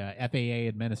is the FAA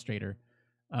administrator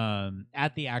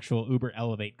at the actual Uber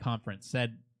Elevate conference,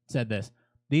 said this: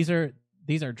 these are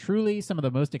truly some of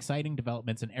the most exciting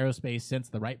developments in aerospace since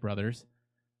the Wright brothers.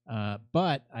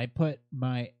 But I put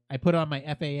on my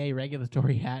FAA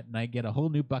regulatory hat and I get a whole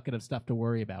new bucket of stuff to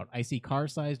worry about. I see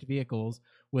car-sized vehicles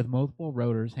with multiple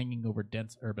rotors hanging over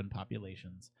dense urban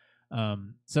populations.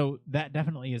 So that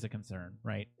definitely is a concern,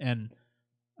 right? And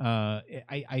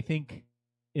I think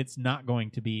it's not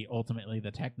going to be ultimately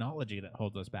the technology that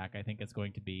holds us back. I think it's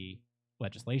going to be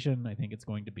legislation. I think it's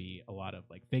going to be a lot of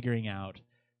like figuring out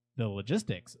the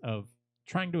logistics of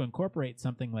trying to incorporate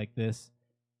something like this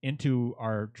into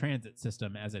our transit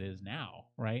system as it is now,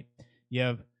 right? You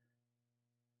have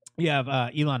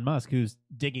Elon Musk who's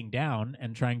digging down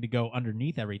and trying to go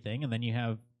underneath everything, and then you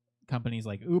have companies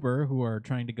like Uber who are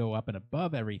trying to go up and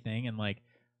above everything, and like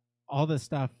all this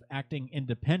stuff acting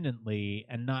independently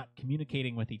and not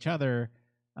communicating with each other.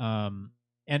 And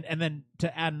then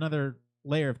to add another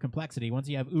layer of complexity, once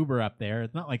you have Uber up there,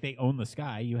 it's not like they own the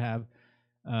sky. You have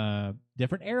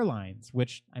different airlines,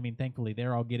 which, I mean, thankfully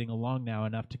they're all getting along now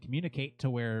enough to communicate to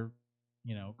where,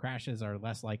 crashes are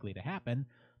less likely to happen.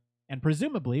 And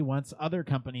presumably once other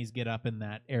companies get up in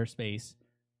that airspace,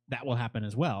 that will happen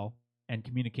as well. And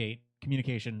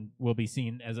communication will be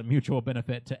seen as a mutual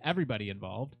benefit to everybody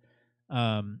involved.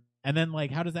 And then,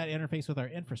 like, how does that interface with our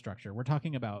infrastructure? We're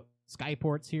talking about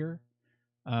skyports here.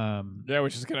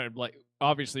 Which is going to like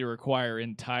obviously require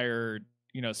entire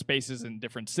spaces in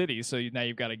different cities. So now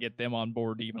you've got to get them on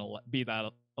board to even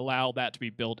allow that to be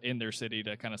built in their city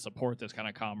to kind of support this kind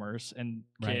of commerce. And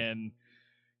can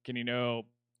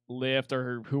Lyft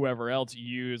or whoever else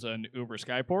use an Uber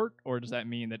Skyport, or does that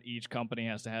mean that each company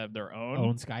has to have their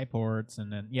own Skyports? And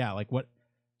then what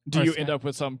do you end up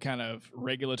with some kind of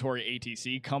regulatory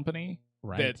ATC company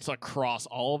that's across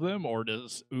all of them, or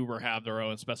does Uber have their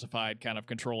own specified kind of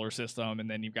controller system, and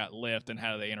then you've got Lyft, and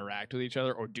how do they interact with each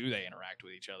other, or do they interact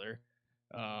with each other?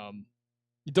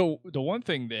 The one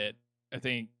thing that I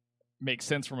think makes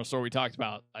sense from a story we talked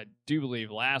about, I do believe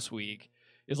last week,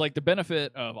 is like the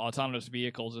benefit of autonomous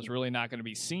vehicles is really not going to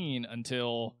be seen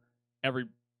until every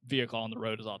vehicle on the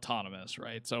road is autonomous,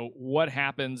 right? So what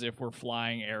happens if we're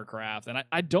flying aircraft? And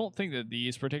I don't think that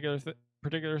these particular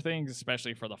things,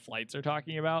 especially for the flights they're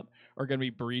talking about, are going to be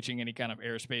breaching any kind of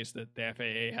airspace that the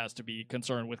FAA has to be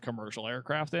concerned with commercial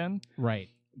aircraft in. Right.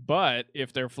 But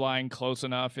if they're flying close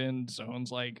enough in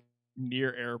zones like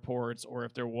near airports, or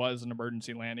if there was an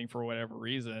emergency landing for whatever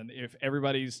reason,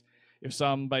 if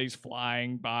somebody's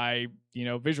flying by,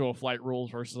 visual flight rules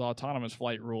versus autonomous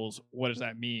flight rules, what does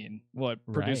that mean? Will it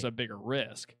produce a bigger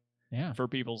risk for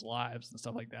people's lives and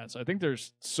stuff like that? So I think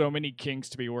there's so many kinks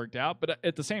to be worked out. But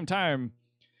at the same time,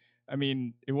 I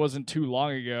mean, it wasn't too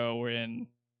long ago when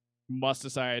Musk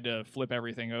decided to flip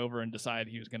everything over and decide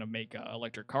he was going to make an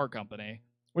electric car company,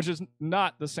 which is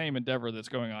not the same endeavor that's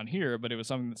going on here, but it was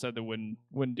something that said that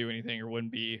wouldn't do anything or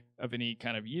wouldn't be of any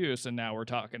kind of use. And now we're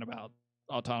talking about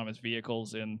autonomous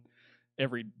vehicles in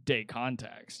everyday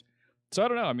context. So I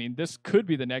don't know. I mean, this could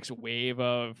be the next wave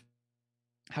of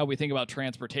how we think about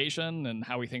transportation and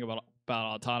how we think about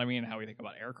autonomy and how we think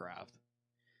about aircraft.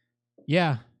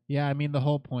 Yeah. I mean, the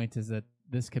whole point is that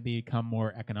this could become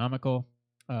more economical,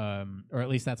 or at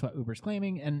least that's what Uber's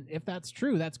claiming. And if that's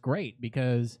true, that's great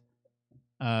because,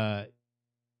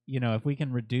 if we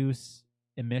can reduce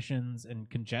emissions and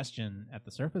congestion at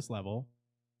the surface level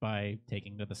by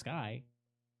taking to the sky,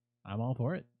 I'm all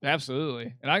for it.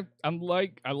 Absolutely. And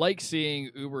I like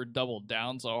seeing Uber double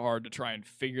down so hard to try and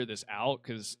figure this out,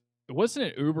 because it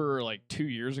wasn't an Uber like 2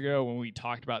 years ago when we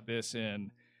talked about this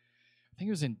I think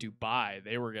it was in Dubai.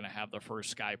 They were going to have the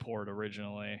first Skyport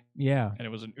originally. Yeah. And it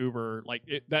was an Uber,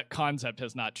 that concept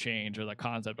has not changed, or the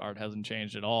concept art hasn't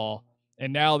changed at all.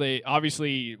 And now they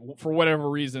obviously, for whatever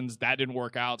reasons, that didn't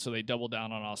work out, so they doubled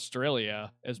down on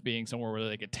Australia as being somewhere where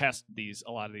they could test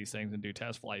a lot of these things and do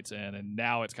test flights in. And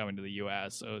now it's coming to the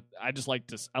U.S. So I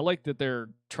like that they're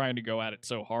trying to go at it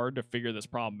so hard to figure this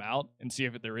problem out and see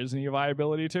if there is any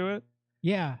viability to it.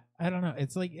 Yeah, I don't know.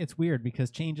 It's weird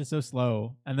because change is so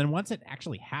slow, and then once it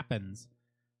actually happens,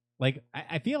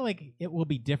 I feel like it will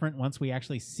be different once we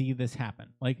actually see this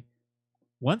happen.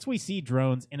 Once we see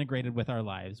drones integrated with our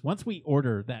lives, once we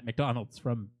order that McDonald's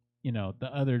from, the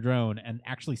other drone and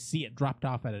actually see it dropped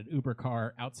off at an Uber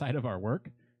car outside of our work,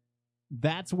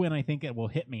 that's when I think it will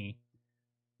hit me.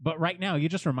 But right now, you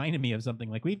just reminded me of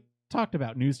something. We've talked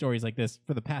about news stories like this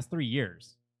for the past 3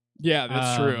 years. Yeah,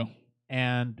 that's true.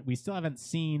 And we still haven't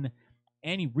seen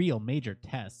any real major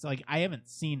tests. Like, I haven't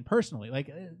seen personally.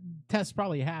 Like, tests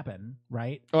probably happen,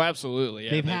 right? Oh, absolutely.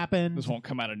 Yeah, They've happened. This won't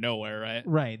come out of nowhere, right?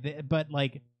 Right. But,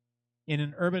 like, in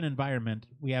an urban environment,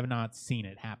 we have not seen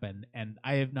it happen. And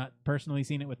I have not personally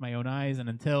seen it with my own eyes. And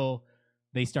until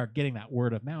they start getting that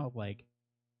word of mouth, like,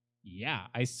 yeah,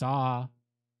 I saw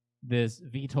this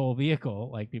VTOL vehicle.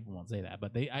 Like, people won't say that,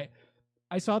 but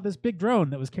I saw this big drone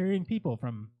that was carrying people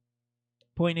from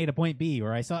point A to point B,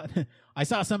 or I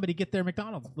saw somebody get their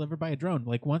McDonald's delivered by a drone.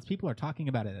 Like, once people are talking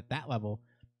about it at that level,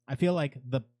 I feel like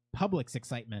the public's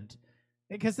excitement,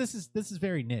 because this is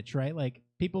very niche, right? Like,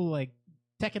 people like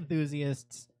tech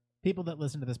enthusiasts, people that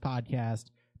listen to this podcast,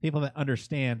 people that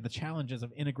understand the challenges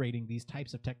of integrating these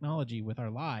types of technology with our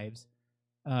lives,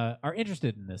 are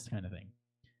interested in this kind of thing.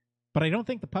 But I don't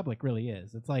think the public really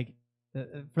is. It's like,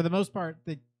 for the most part,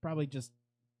 they're probably just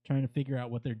trying to figure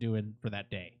out what they're doing for that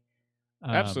day.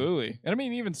 Absolutely. And I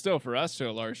mean, even still, for us to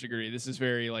a large degree, this is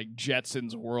very like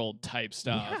Jetsons World type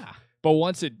stuff. Yeah. But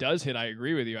once it does hit, I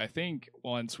agree with you. I think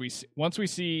once we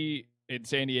see in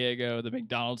San Diego the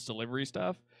McDonald's delivery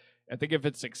stuff, I think if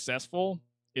it's successful,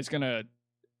 it's gonna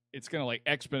like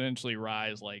exponentially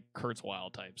rise, like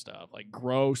Kurzweil type stuff, like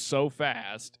grow so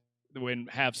fast when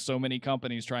have so many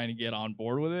companies trying to get on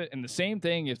board with it. And the same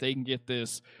thing, if they can get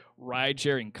this ride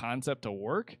sharing concept to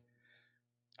work,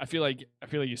 I feel like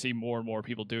you see more and more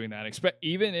people doing that.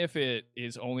 Even if it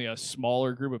is only a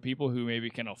smaller group of people who maybe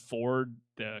can afford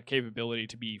the capability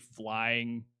to be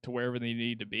flying to wherever they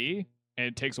need to be, and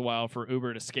it takes a while for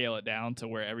Uber to scale it down to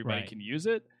where everybody can use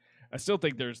it. I still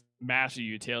think there's massive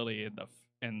utility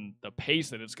in the pace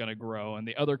that it's going to grow, and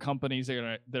the other companies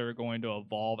that are going to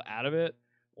evolve out of it,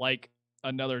 like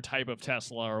another type of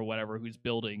Tesla or whatever who's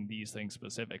building these things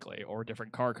specifically, or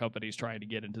different car companies trying to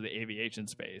get into the aviation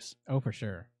space. Oh, for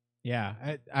sure. Yeah,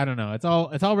 I don't know. It's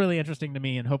all really interesting to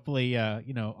me, and hopefully,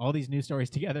 all these news stories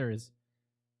together is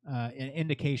an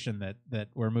indication that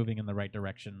we're moving in the right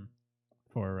direction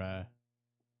for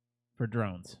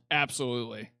drones.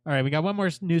 Absolutely. All right, we got one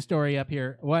more news story up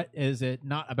here. What is it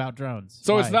not about drones?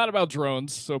 So Why? It's not about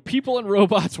drones. So people and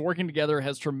robots working together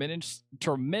has tremendous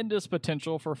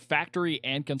potential for factory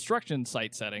and construction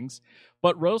site settings,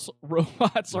 but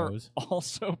robots are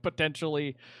also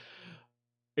potentially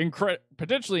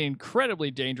incredibly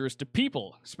dangerous to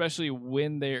people, especially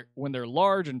when they're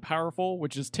large and powerful,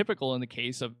 which is typical in the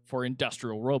case for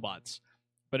industrial robots.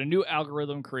 But a new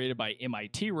algorithm created by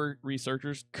MIT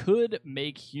researchers could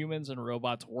make humans and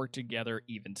robots work together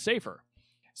even safer.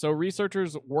 So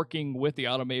researchers working with the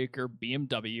automaker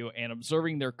BMW and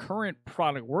observing their current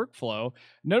product workflow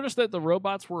noticed that the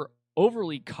robots were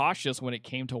overly cautious when it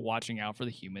came to watching out for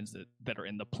the humans that are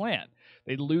in the plant.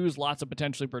 They'd lose lots of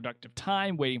potentially productive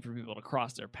time waiting for people to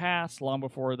cross their paths long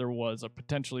before there was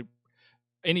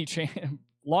any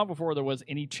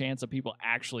chance of people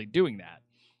actually doing that.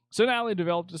 So now they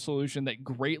developed a solution that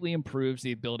greatly improves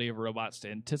the ability of robots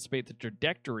to anticipate the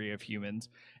trajectory of humans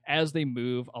as they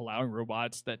move, allowing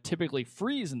robots that typically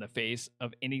freeze in the face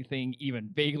of anything even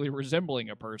vaguely resembling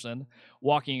a person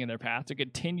walking in their path to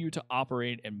continue to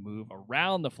operate and move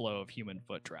around the flow of human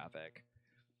foot traffic.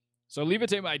 So leave it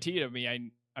to MIT to me.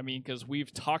 I mean, because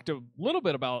we've talked a little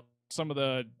bit about some of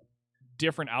the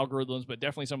different algorithms, but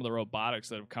definitely some of the robotics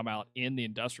that have come out in the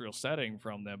industrial setting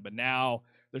from them. But now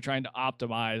they're trying to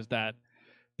optimize that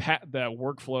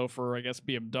workflow for, I guess,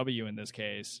 BMW in this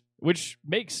case, which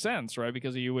makes sense, right?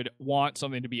 Because you would want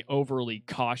something to be overly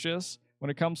cautious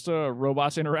when it comes to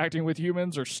robots interacting with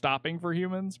humans or stopping for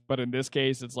humans. But in this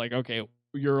case, it's like, okay,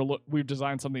 we've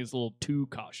designed something that's a little too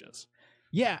cautious.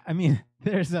 Yeah, I mean,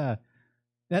 there's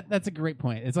that's a great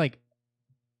point. It's like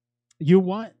you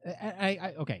want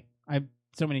I have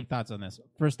so many thoughts on this.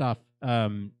 First off,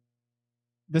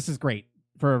 this is great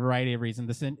for a variety of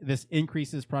reasons. This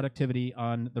increases productivity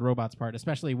on the robot's part,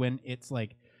 especially when it's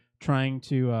like trying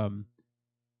to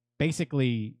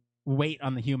basically wait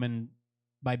on the human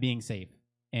by being safe.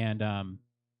 And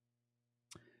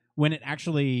when it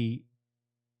actually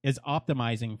is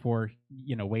optimizing for,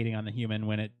 waiting on the human,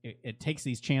 when it takes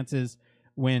these chances,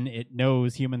 when it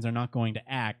knows humans are not going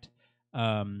to act,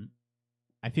 I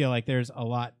feel like there's a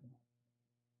lot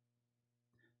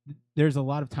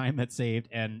of time that's saved,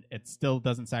 and it still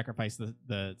doesn't sacrifice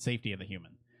the safety of the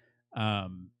human.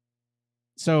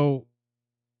 So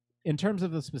in terms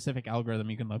of the specific algorithm,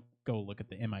 you can go look at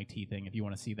the MIT thing if you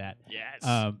want to see that. Yes.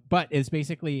 But it's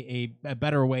basically a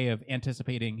better way of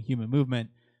anticipating human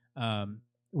movement,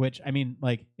 which, I mean,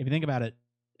 like, if you think about it,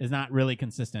 is not really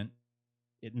consistent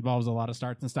it involves a lot of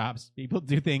starts and stops. People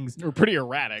do things. They're pretty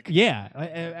erratic. Yeah,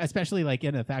 especially like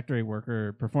in a factory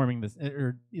worker performing this,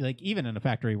 or like even in a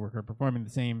factory worker performing the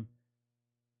same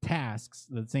tasks,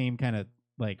 the same kind of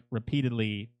like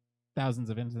repeatedly, thousands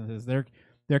of instances.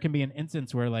 There can be an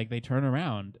instance where like they turn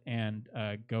around and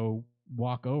go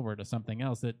walk over to something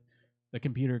else that the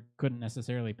computer couldn't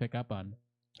necessarily pick up on.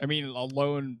 I mean,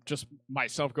 alone, just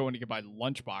myself going to get my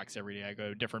lunchbox every day, I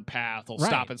go a different path. I'll Right.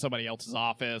 stop in somebody else's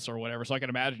office or whatever. So I can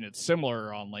imagine it's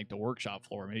similar on like the workshop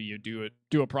floor. Maybe you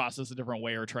do a process a different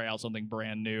way or try out something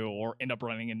brand new or end up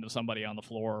running into somebody on the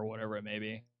floor or whatever it may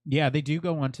be. Yeah, they do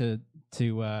go on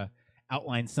to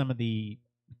outline some of the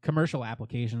commercial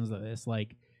applications of this,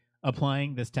 like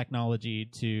applying this technology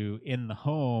to in the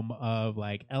home of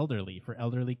like for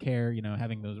elderly care,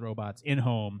 having those robots in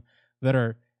home that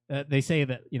are, they say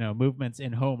that, movements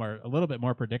in home are a little bit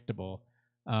more predictable.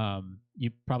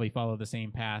 You probably follow the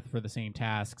same path for the same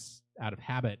tasks out of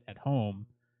habit at home.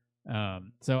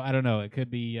 So I don't know. It could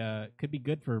be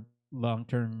good for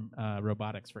long-term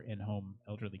robotics for in-home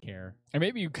elderly care. And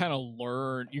maybe you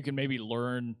can maybe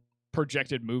learn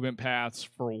projected movement paths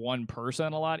for one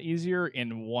person a lot easier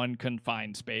in one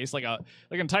confined space, like an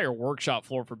entire workshop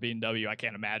floor for BMW. I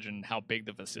can't imagine how big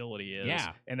the facility is.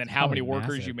 Yeah, and then how many workers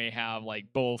massive. you may have, like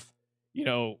both,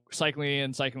 cycling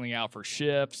in, cycling out for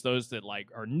shifts, those that like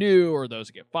are new or those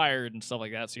that get fired and stuff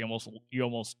like that. So you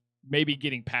almost maybe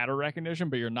getting pattern recognition,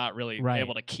 but you're not really Right.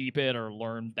 able to keep it or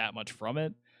learn that much from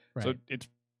it. Right. So it's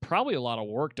probably a lot of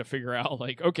work to figure out,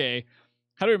 like, okay,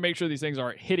 how do we make sure these things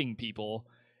aren't hitting people?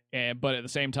 But at the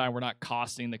same time, we're not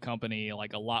costing the company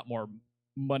like a lot more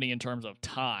money in terms of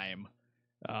time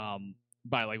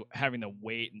by like having to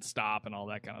wait and stop and all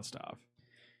that kind of stuff.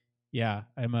 Yeah,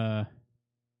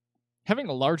 Having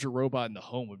a larger robot in the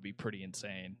home would be pretty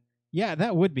insane. Yeah,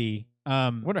 that would be. I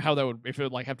wonder how that would, if it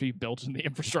would like have to be built in the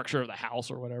infrastructure of the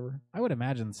house or whatever. I would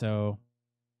imagine so.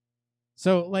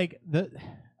 So like the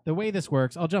way this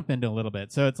works, I'll jump into a little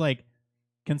bit. So it's like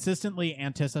consistently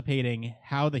anticipating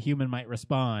how the human might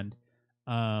respond,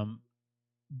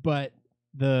 but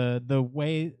the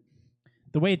way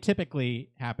it typically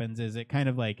happens is it kind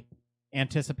of like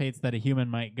anticipates that a human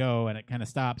might go and it kind of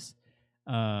stops,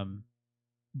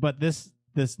 but this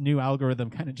new algorithm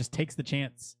kind of just takes the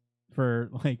chance for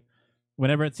like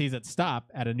whenever it sees it stop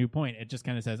at a new point, it just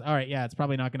kind of says, all right, yeah, it's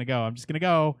probably not going to go, I'm just going to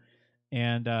go.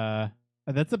 And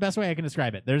that's the best way I can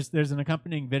describe it. There's an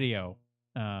accompanying video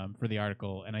for the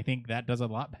article, and I think that does a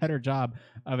lot better job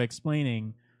of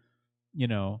explaining,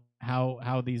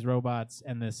 how these robots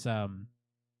and this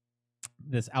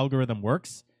algorithm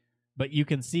works. But you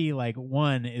can see like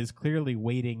one is clearly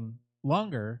waiting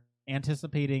longer,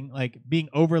 anticipating, like being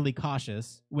overly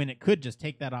cautious when it could just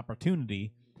take that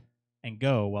opportunity and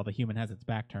go while the human has its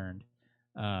back turned.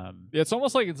 It's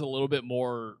almost like it's a little bit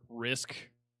more risk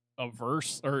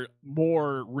averse or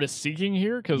more risk seeking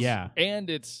here, and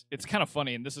it's kind of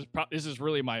funny, and this is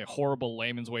really my horrible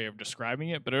layman's way of describing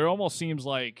it, but it almost seems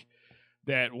like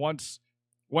that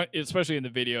especially in the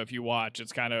video, if you watch,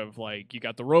 it's kind of like you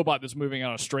got the robot that's moving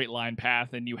on a straight line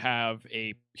path, and you have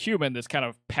a human that's kind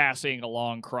of passing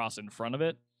along cross in front of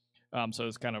it, so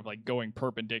it's kind of like going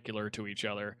perpendicular to each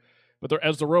other. But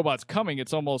as the robot's coming,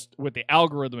 it's almost with the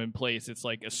algorithm in place, it's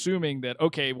like assuming that,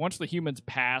 okay, once the human's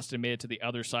passed and made it to the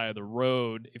other side of the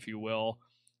road, if you will,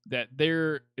 that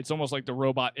it's almost like the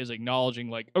robot is acknowledging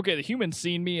like, okay, the human's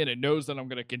seen me and it knows that I'm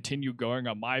going to continue going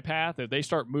on my path. If they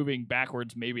start moving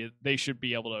backwards, maybe they should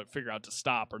be able to figure out to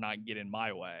stop or not get in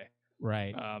my way.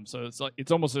 Right. So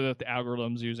it's almost as if the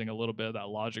algorithm's using a little bit of that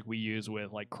logic we use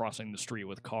with like crossing the street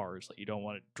with cars. Like you don't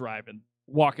want to drive and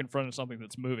walk in front of something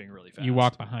that's moving really fast. You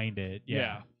walk behind it.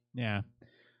 Yeah.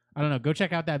 I don't know. Go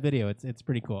check out that video. It's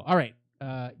pretty cool. All right.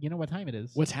 You know what time it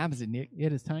is? What time is it, Nick?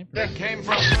 It is time for It came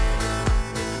from.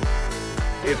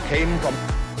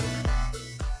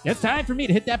 It's time for me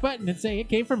to hit that button and say it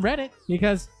came from Reddit,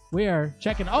 because we are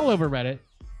checking all over Reddit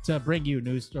to bring you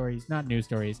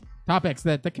topics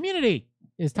that the community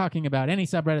is talking about. Any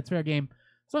subreddit's fair game,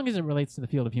 as long as it relates to the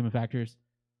field of human factors.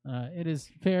 It is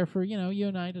fair for you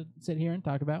and I to sit here and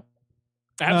talk about.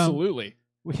 Absolutely.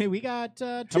 We got 2.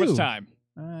 How much time?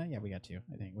 Yeah, we got 2.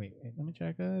 I think. Wait, let me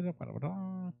check.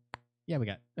 Yeah, we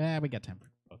got time for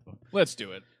both of them. Let's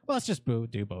do it. Well, let's just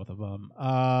do both of them.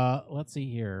 Let's see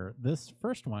here. This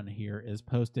first one here is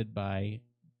posted by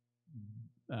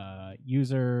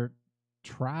user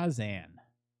Trazan.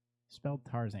 Spelled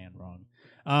Tarzan wrong.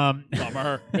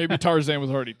 Bummer. Maybe Tarzan was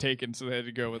already taken, so they had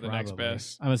to go with the next Probably.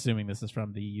 best. I'm assuming this is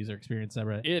from the user experience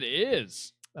subreddit. It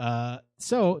is.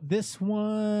 So this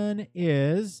one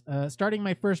is starting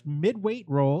my first mid-weight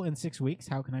role in 6 weeks.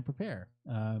 How can I prepare?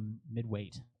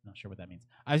 Mid-weight. Not sure what that means.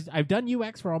 I've done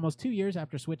UX for almost 2 years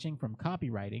after switching from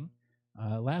copywriting.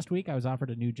 Last week, I was offered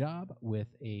a new job with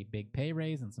a big pay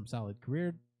raise and some solid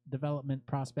career development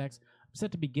prospects. I'm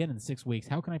set to begin in 6 weeks.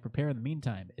 How can I prepare in the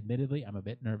meantime? Admittedly, I'm a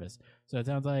bit nervous. So it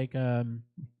sounds like I'm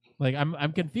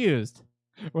confused.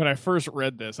 When I first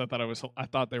read this, I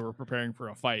thought they were preparing for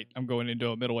a fight. I'm going into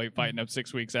a middleweight fight and I'm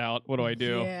 6 weeks out. What do I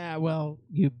do? Yeah, well,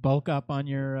 you bulk up on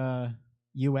your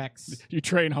UX. You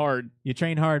train hard. You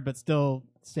train hard, but still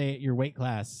stay at your weight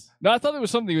class. No, I thought it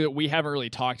was something that we haven't really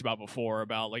talked about before,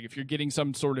 about like if you're getting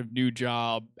some sort of new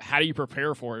job, how do you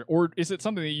prepare for it? Or is it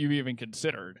something that you've even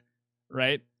considered,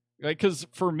 right? Like, because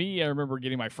for me, I remember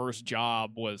getting my first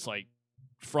job was like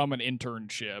from an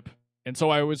internship. And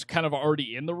so I was kind of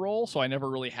already in the role, so I never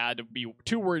really had to be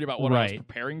too worried about what I was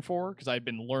preparing for because I'd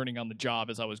been learning on the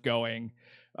job as I was going.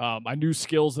 I knew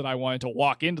skills that I wanted to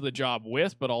walk into the job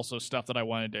with, but also stuff that I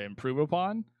wanted to improve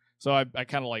upon. So I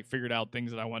kind of like figured out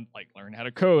things that I want, like learn how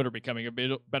to code or becoming a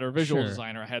bit better visual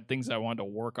designer. I had things that I wanted to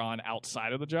work on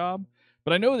outside of the job.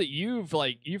 But I know that you've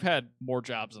had more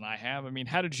jobs than I have. I mean,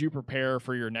 how did you prepare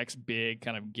for your next big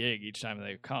kind of gig each time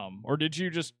they come? Or did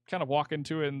you just kind of walk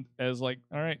into it as like,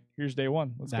 all right, here's day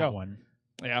one. Let's go. That one.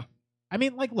 Yeah. I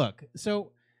mean, like, look,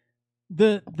 so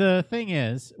the thing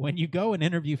is, when you go and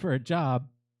interview for a job,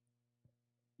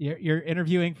 you're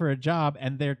interviewing for a job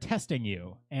and they're testing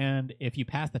you. And if you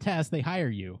pass the test, they hire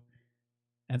you.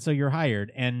 And so you're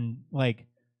hired. And like,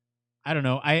 I don't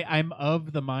know. I'm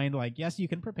of the mind, like, yes, you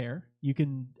can prepare. You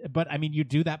can, but I mean, you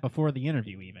do that before the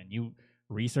interview even. You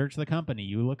research the company.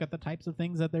 You look at the types of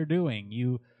things that they're doing.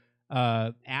 You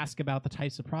ask about the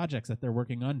types of projects that they're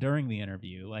working on during the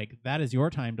interview. Like, that is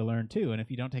your time to learn too. And if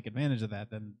you don't take advantage of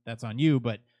that, then that's on you.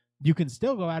 But you can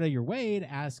still go out of your way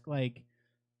to ask, like,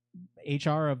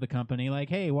 HR of the company, like,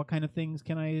 hey, what kind of things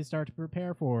can I start to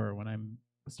prepare for when I'm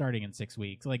starting in 6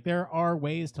 weeks? Like, there are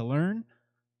ways to learn.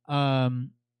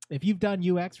 If you've done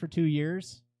UX for 2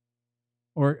 years,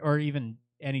 or even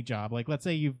any job, like let's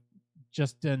say you've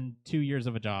just done 2 years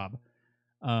of a job,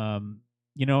 I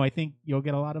think you'll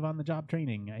get a lot of on-the-job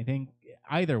training. I think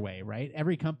either way, right?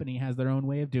 Every company has their own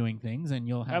way of doing things, and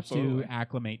you'll have to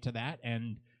acclimate to that.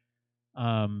 And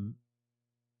I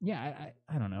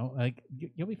don't know. Like,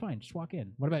 you'll be fine. Just walk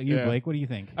in. What about you, Blake? What do you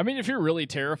think? I mean, if you're really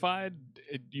terrified,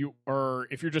 or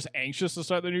if you're just anxious to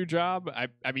start the new job,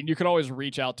 I mean, you could always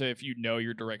reach out to, if you know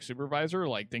your direct supervisor,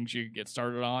 like things you get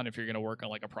started on. If you're going to work on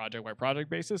like a project by project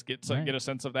basis, get a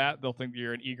sense of that. They'll think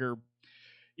you're an eager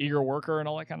worker and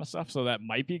all that kind of stuff. So that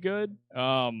might be good.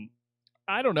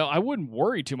 I don't know. I wouldn't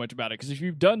worry too much about it because if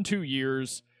you've done 2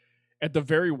 years, at the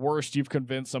very worst, you've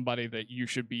convinced somebody that you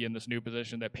should be in this new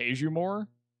position that pays you more.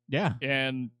 Yeah.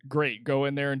 And great, go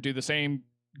in there and do the same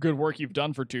good work you've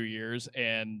done for 2 years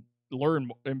and learn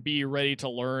and be ready to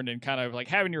learn and kind of like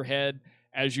have in your head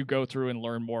as you go through and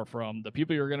learn more from the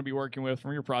people you're going to be working with,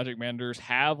 from your project managers,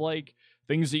 have like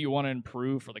things that you want to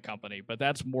improve for the company. But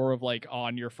that's more of like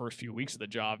on your first few weeks of the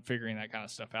job, figuring that kind of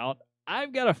stuff out.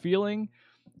 I've got a feeling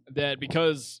that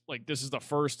because like this is the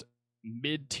first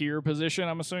mid-tier position,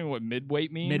 I'm assuming what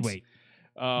midweight means.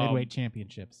 Midweight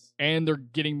championships, and they're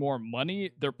getting more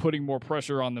money, they're putting more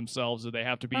pressure on themselves that they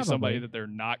have to be somebody that they're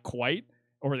not quite,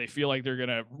 or they feel like they're going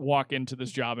to walk into this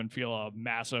job and feel a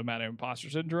massive amount of imposter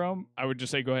syndrome. I would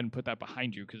just say go ahead and put that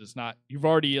behind you, because it's not, you've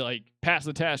already like passed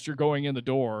the test, you're going in the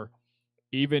door.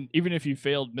 Even if you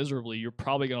failed miserably, you're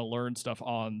probably going to learn stuff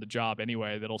on the job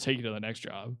anyway that'll take you to the next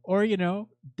job. Or,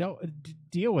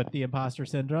 don't deal with the imposter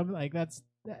syndrome. Like, that's,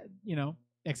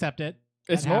 accept it.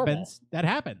 It's normal. That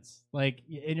happens. Like,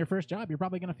 in your first job, you're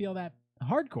probably going to feel that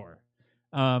hardcore.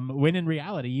 When in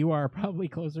reality, you are probably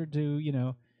closer to,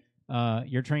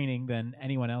 your training than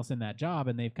anyone else in that job,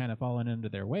 and they've kind of fallen into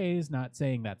their ways. Not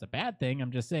saying that's a bad thing.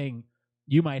 I'm just saying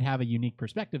you might have a unique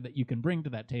perspective that you can bring to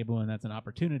that table, and that's an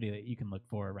opportunity that you can look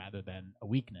for rather than a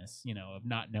weakness, of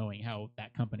not knowing how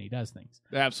that company does things.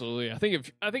 Absolutely. I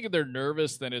think if they're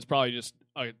nervous, then it's probably just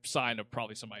a sign of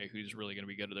probably somebody who's really going to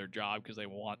be good at their job because they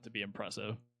want to be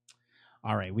impressive.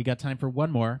 All right, we got time for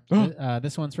one more.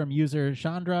 This one's from user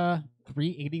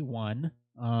Chandra381.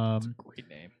 That's a great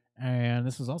name. And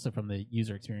this was also from the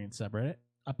user experience subreddit.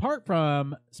 Apart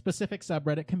from specific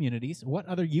subreddit communities, what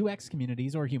other UX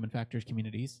communities or human factors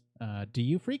communities do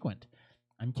you frequent?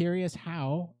 I'm curious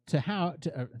how to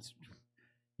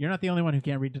you're not the only one who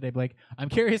can't read today, Blake. I'm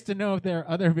curious to know if there are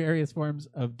other various forms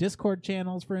of Discord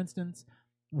channels, for instance.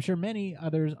 I'm sure many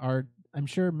others are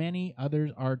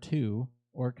too.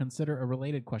 Or consider a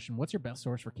related question. What's your best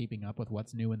source for keeping up with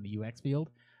what's new in the UX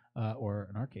field? Or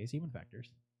in our case, human factors?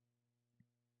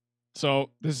 So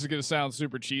this is going to sound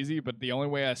super cheesy, but the only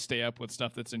way I stay up with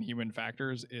stuff that's in human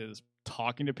factors is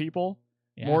talking to people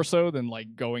more so than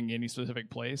like going any specific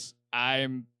place. I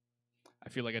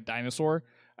feel like a dinosaur.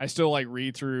 I still like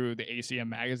read through the ACM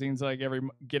magazines like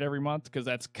get every month because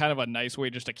that's kind of a nice way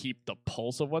just to keep the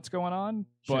pulse of what's going on.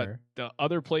 Sure. But the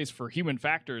other place for human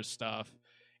factors stuff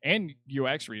and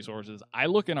UX resources, I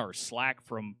look in our Slack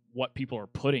from what people are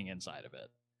putting inside of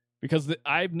it. Because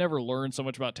I've never learned so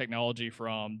much about technology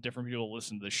from different people who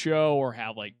listen to the show or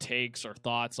have like takes or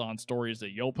thoughts on stories that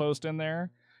you'll post in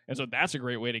there. And so that's a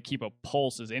great way to keep a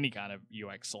pulse as any kind of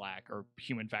UX Slack or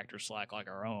human factor Slack like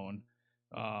our own.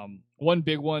 One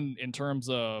big one in terms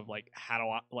of like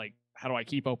how do I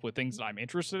keep up with things that I'm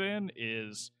interested in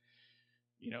is,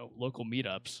 local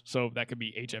meetups. So that could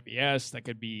be HFES, that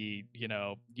could be,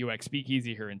 UX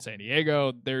Speakeasy here in San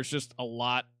Diego. There's just a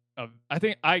lot of, I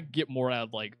think I get more out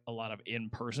of like a lot of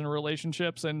in-person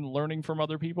relationships and learning from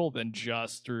other people than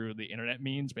just through the internet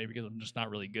means, maybe because I'm just not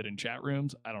really good in chat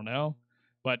rooms. I don't know.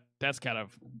 But that's kind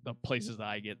of the places that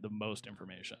I get the most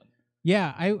information.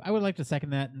 Yeah, I would like to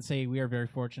second that and say we are very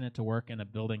fortunate to work in a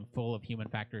building full of human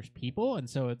factors people. And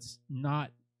so it's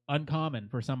not uncommon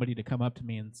for somebody to come up to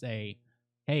me and say,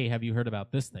 hey, have you heard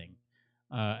about this thing?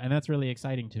 And that's really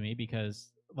exciting to me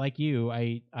because, like you,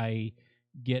 I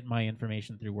get my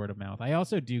information through word of mouth. I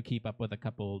also do keep up with a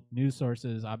couple news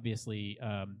sources. Obviously,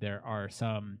 there are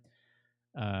some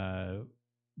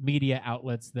media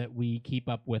outlets that we keep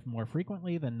up with more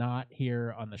frequently than not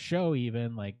here on the show,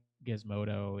 even like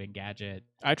Gizmodo, Engadget.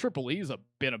 IEEE's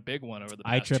been a big one over the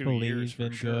past 2 years. IEEE's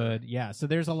been good. Yeah, so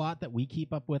there's a lot that we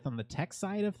keep up with on the tech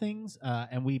side of things,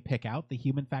 and we pick out the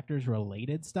human factors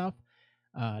related stuff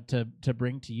to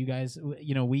bring to you guys.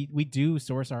 We do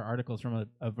source our articles from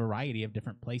a variety of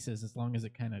different places as long as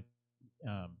it kind of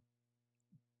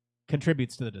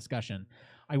contributes to the discussion.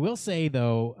 I will say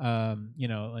though,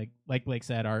 like Blake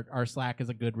said, our Slack is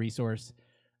a good resource.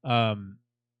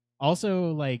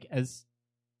 Also, like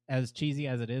as cheesy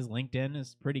as it is, LinkedIn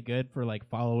is pretty good for like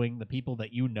following the people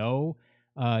that you know.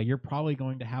 You're probably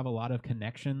going to have a lot of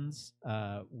connections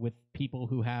with people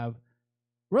who have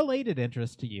related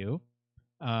interests to you,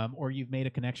 or you've made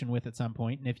a connection with at some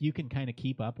point. And if you can kind of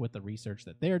keep up with the research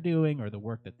that they're doing or the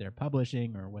work that they're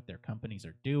publishing or what their companies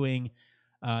are doing,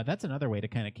 that's another way to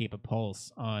kind of keep a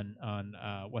pulse on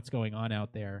what's going on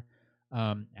out there.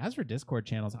 As for Discord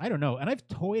channels, I don't know. And I've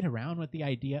toyed around with the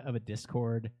idea of a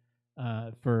Discord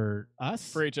for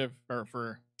us. For HF or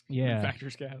for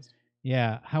Factors Cast.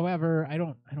 Yeah. However, I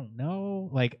don't know.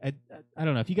 Like I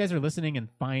don't know. If you guys are listening and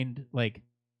find like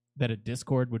that a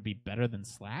Discord would be better than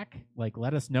Slack, like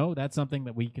let us know. That's something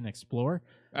that we can explore.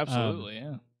 Absolutely,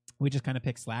 yeah. We just kind of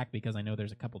pick Slack because I know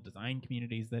there's a couple design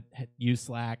communities that use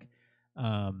Slack.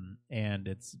 And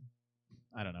it's,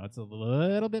 I don't know, it's a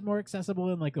little bit more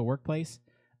accessible in like a workplace.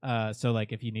 So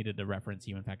like if you needed to reference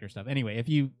human factor stuff. Anyway, if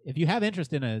you have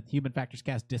interest in a Human Factors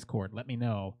Cast Discord, let me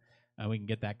know. We can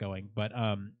get that going. But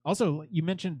also you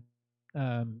mentioned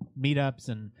meetups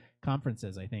and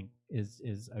conferences, I think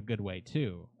is a good way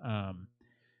too.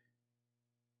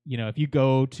 If you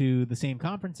go to the same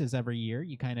conferences every year,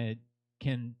 you kind of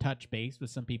can touch base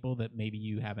with some people that maybe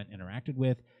you haven't interacted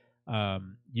with.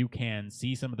 You can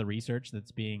see some of the research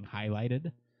that's being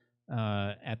highlighted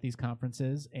at these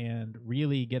conferences and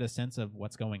really get a sense of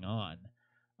what's going on.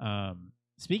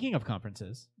 Speaking of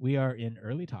conferences, we are in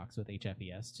early talks with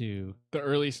HFES to the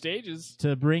early stages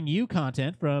to bring you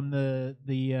content from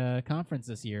the conference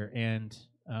this year, and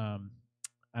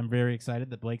I'm very excited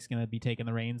that Blake's going to be taking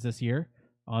the reins this year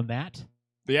on that.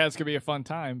 But yeah, it's going to be a fun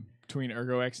time between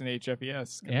ErgoX and HFES.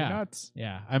 It's going to be nuts.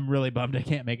 Yeah, I'm really bummed I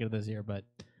can't make it this year, but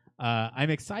I'm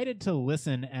excited to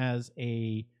listen as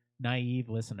a naive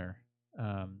listener,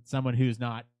 someone who's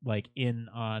not like in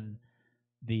on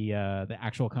the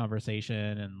actual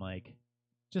conversation, and like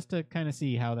just to kind of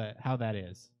see how that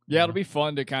is. Yeah, it'll be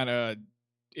fun to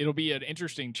it'll be an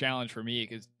interesting challenge for me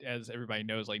because, as everybody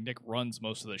knows, like Nick runs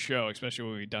most of the show, especially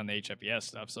when we've done the HFES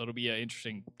stuff. So it'll be an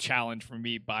interesting challenge for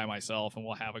me by myself, and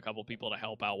we'll have a couple people to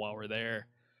help out while we're there.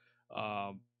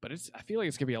 But I feel like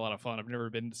it's gonna be a lot of fun. I've never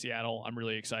been to Seattle. I'm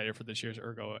really excited for this year's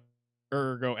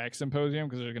ErgoX Symposium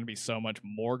because there's gonna be so much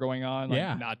more going on.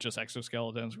 Like, not just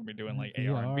exoskeletons. We're gonna be doing like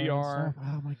AR and VR.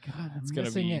 Oh my god, it's gonna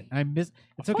be it.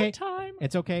 It's okay. Time.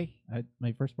 It's okay.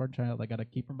 My firstborn child. I gotta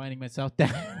keep reminding myself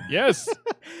that. Yes.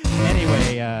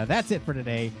 Anyway, that's it for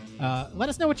today. Let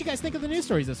us know what you guys think of the news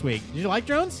stories this week. Did you like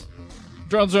drones?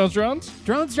 Drones. Would you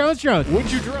drone?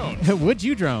 Would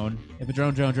you drone? If a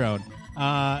drone.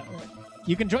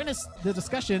 You can join us the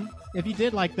discussion if you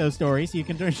did like those stories. You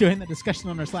can join the discussion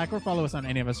on our Slack or follow us on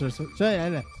any of our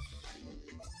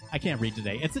I can't read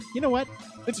today. You know what?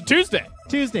 It's a Tuesday.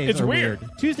 Tuesdays It's are weird.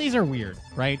 Tuesdays are weird,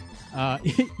 right?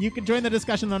 You can join the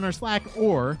discussion on our Slack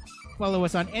or follow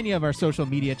us on any of our social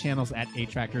media channels at 8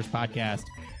 Tractors Podcast.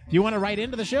 If you want to write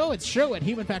into the show, it's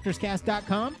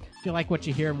show@humanfactorscast.com. If you like what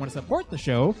you hear and want to support the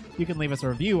show, you can leave us a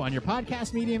review on your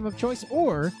podcast medium of choice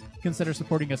or consider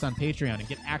supporting us on Patreon and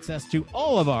get access to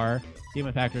all of our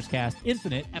Human Factors Cast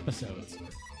Infinite episodes.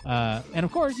 And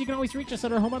of course, you can always reach us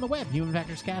at our home on the web,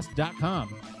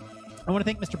 humanfactorscast.com. I want to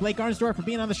thank Mr. Blake Arnsdorf for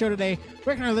being on the show today.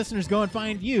 Where can our listeners go and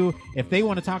find you if they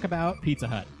want to talk about Pizza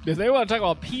Hut? If they want to talk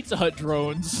about Pizza Hut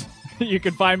drones, you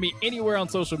can find me anywhere on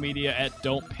social media at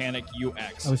Don't Panic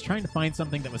UX. I was trying to find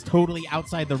something that was totally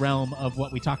outside the realm of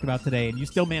what we talked about today, and you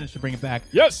still managed to bring it back.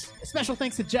 Yes! A special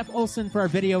thanks to Jeff Olson for our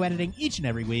video editing each and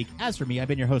every week. As for me, I've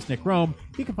been your host, Nick Rome.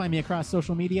 You can find me across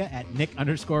social media at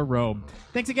Nick_Rome.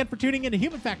 Thanks again for tuning in to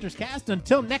Human Factors Cast.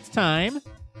 Until next time,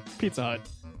 Pizza Hut.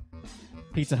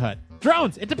 Pizza Hut.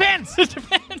 Drones! It depends! It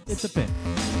depends! It depends.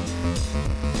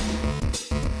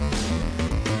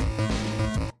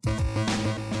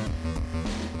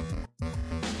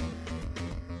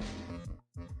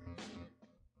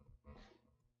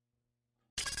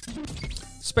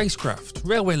 Spacecraft,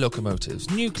 railway locomotives,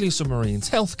 nuclear submarines,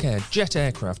 healthcare, jet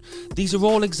aircraft, these are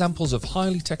all examples of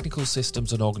highly technical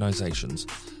systems and organisations,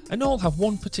 and all have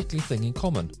one particular thing in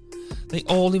common. They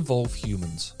all involve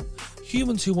humans.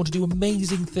 Humans who want to do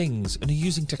amazing things and are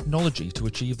using technology to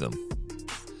achieve them.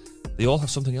 They all have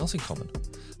something else in common.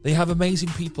 They have amazing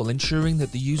people ensuring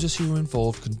that the users who are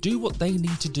involved can do what they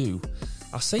need to do,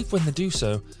 are safe when they do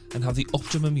so, and have the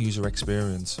optimum user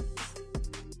experience.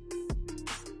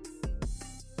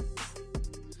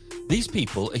 These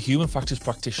people are Human Factors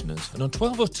practitioners, and on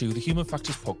 1202, the Human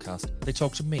Factors podcast, they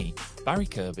talk to me, Barry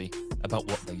Kirby, about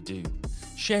what they do,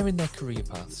 sharing their career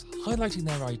paths, highlighting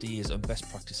their ideas and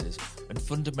best practices, and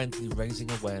fundamentally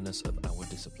raising awareness of our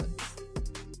discipline.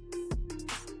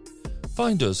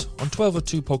 Find us on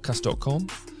 1202podcast.com,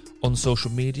 on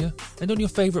social media, and on your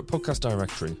favourite podcast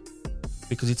directory,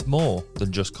 because it's more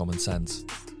than just common sense.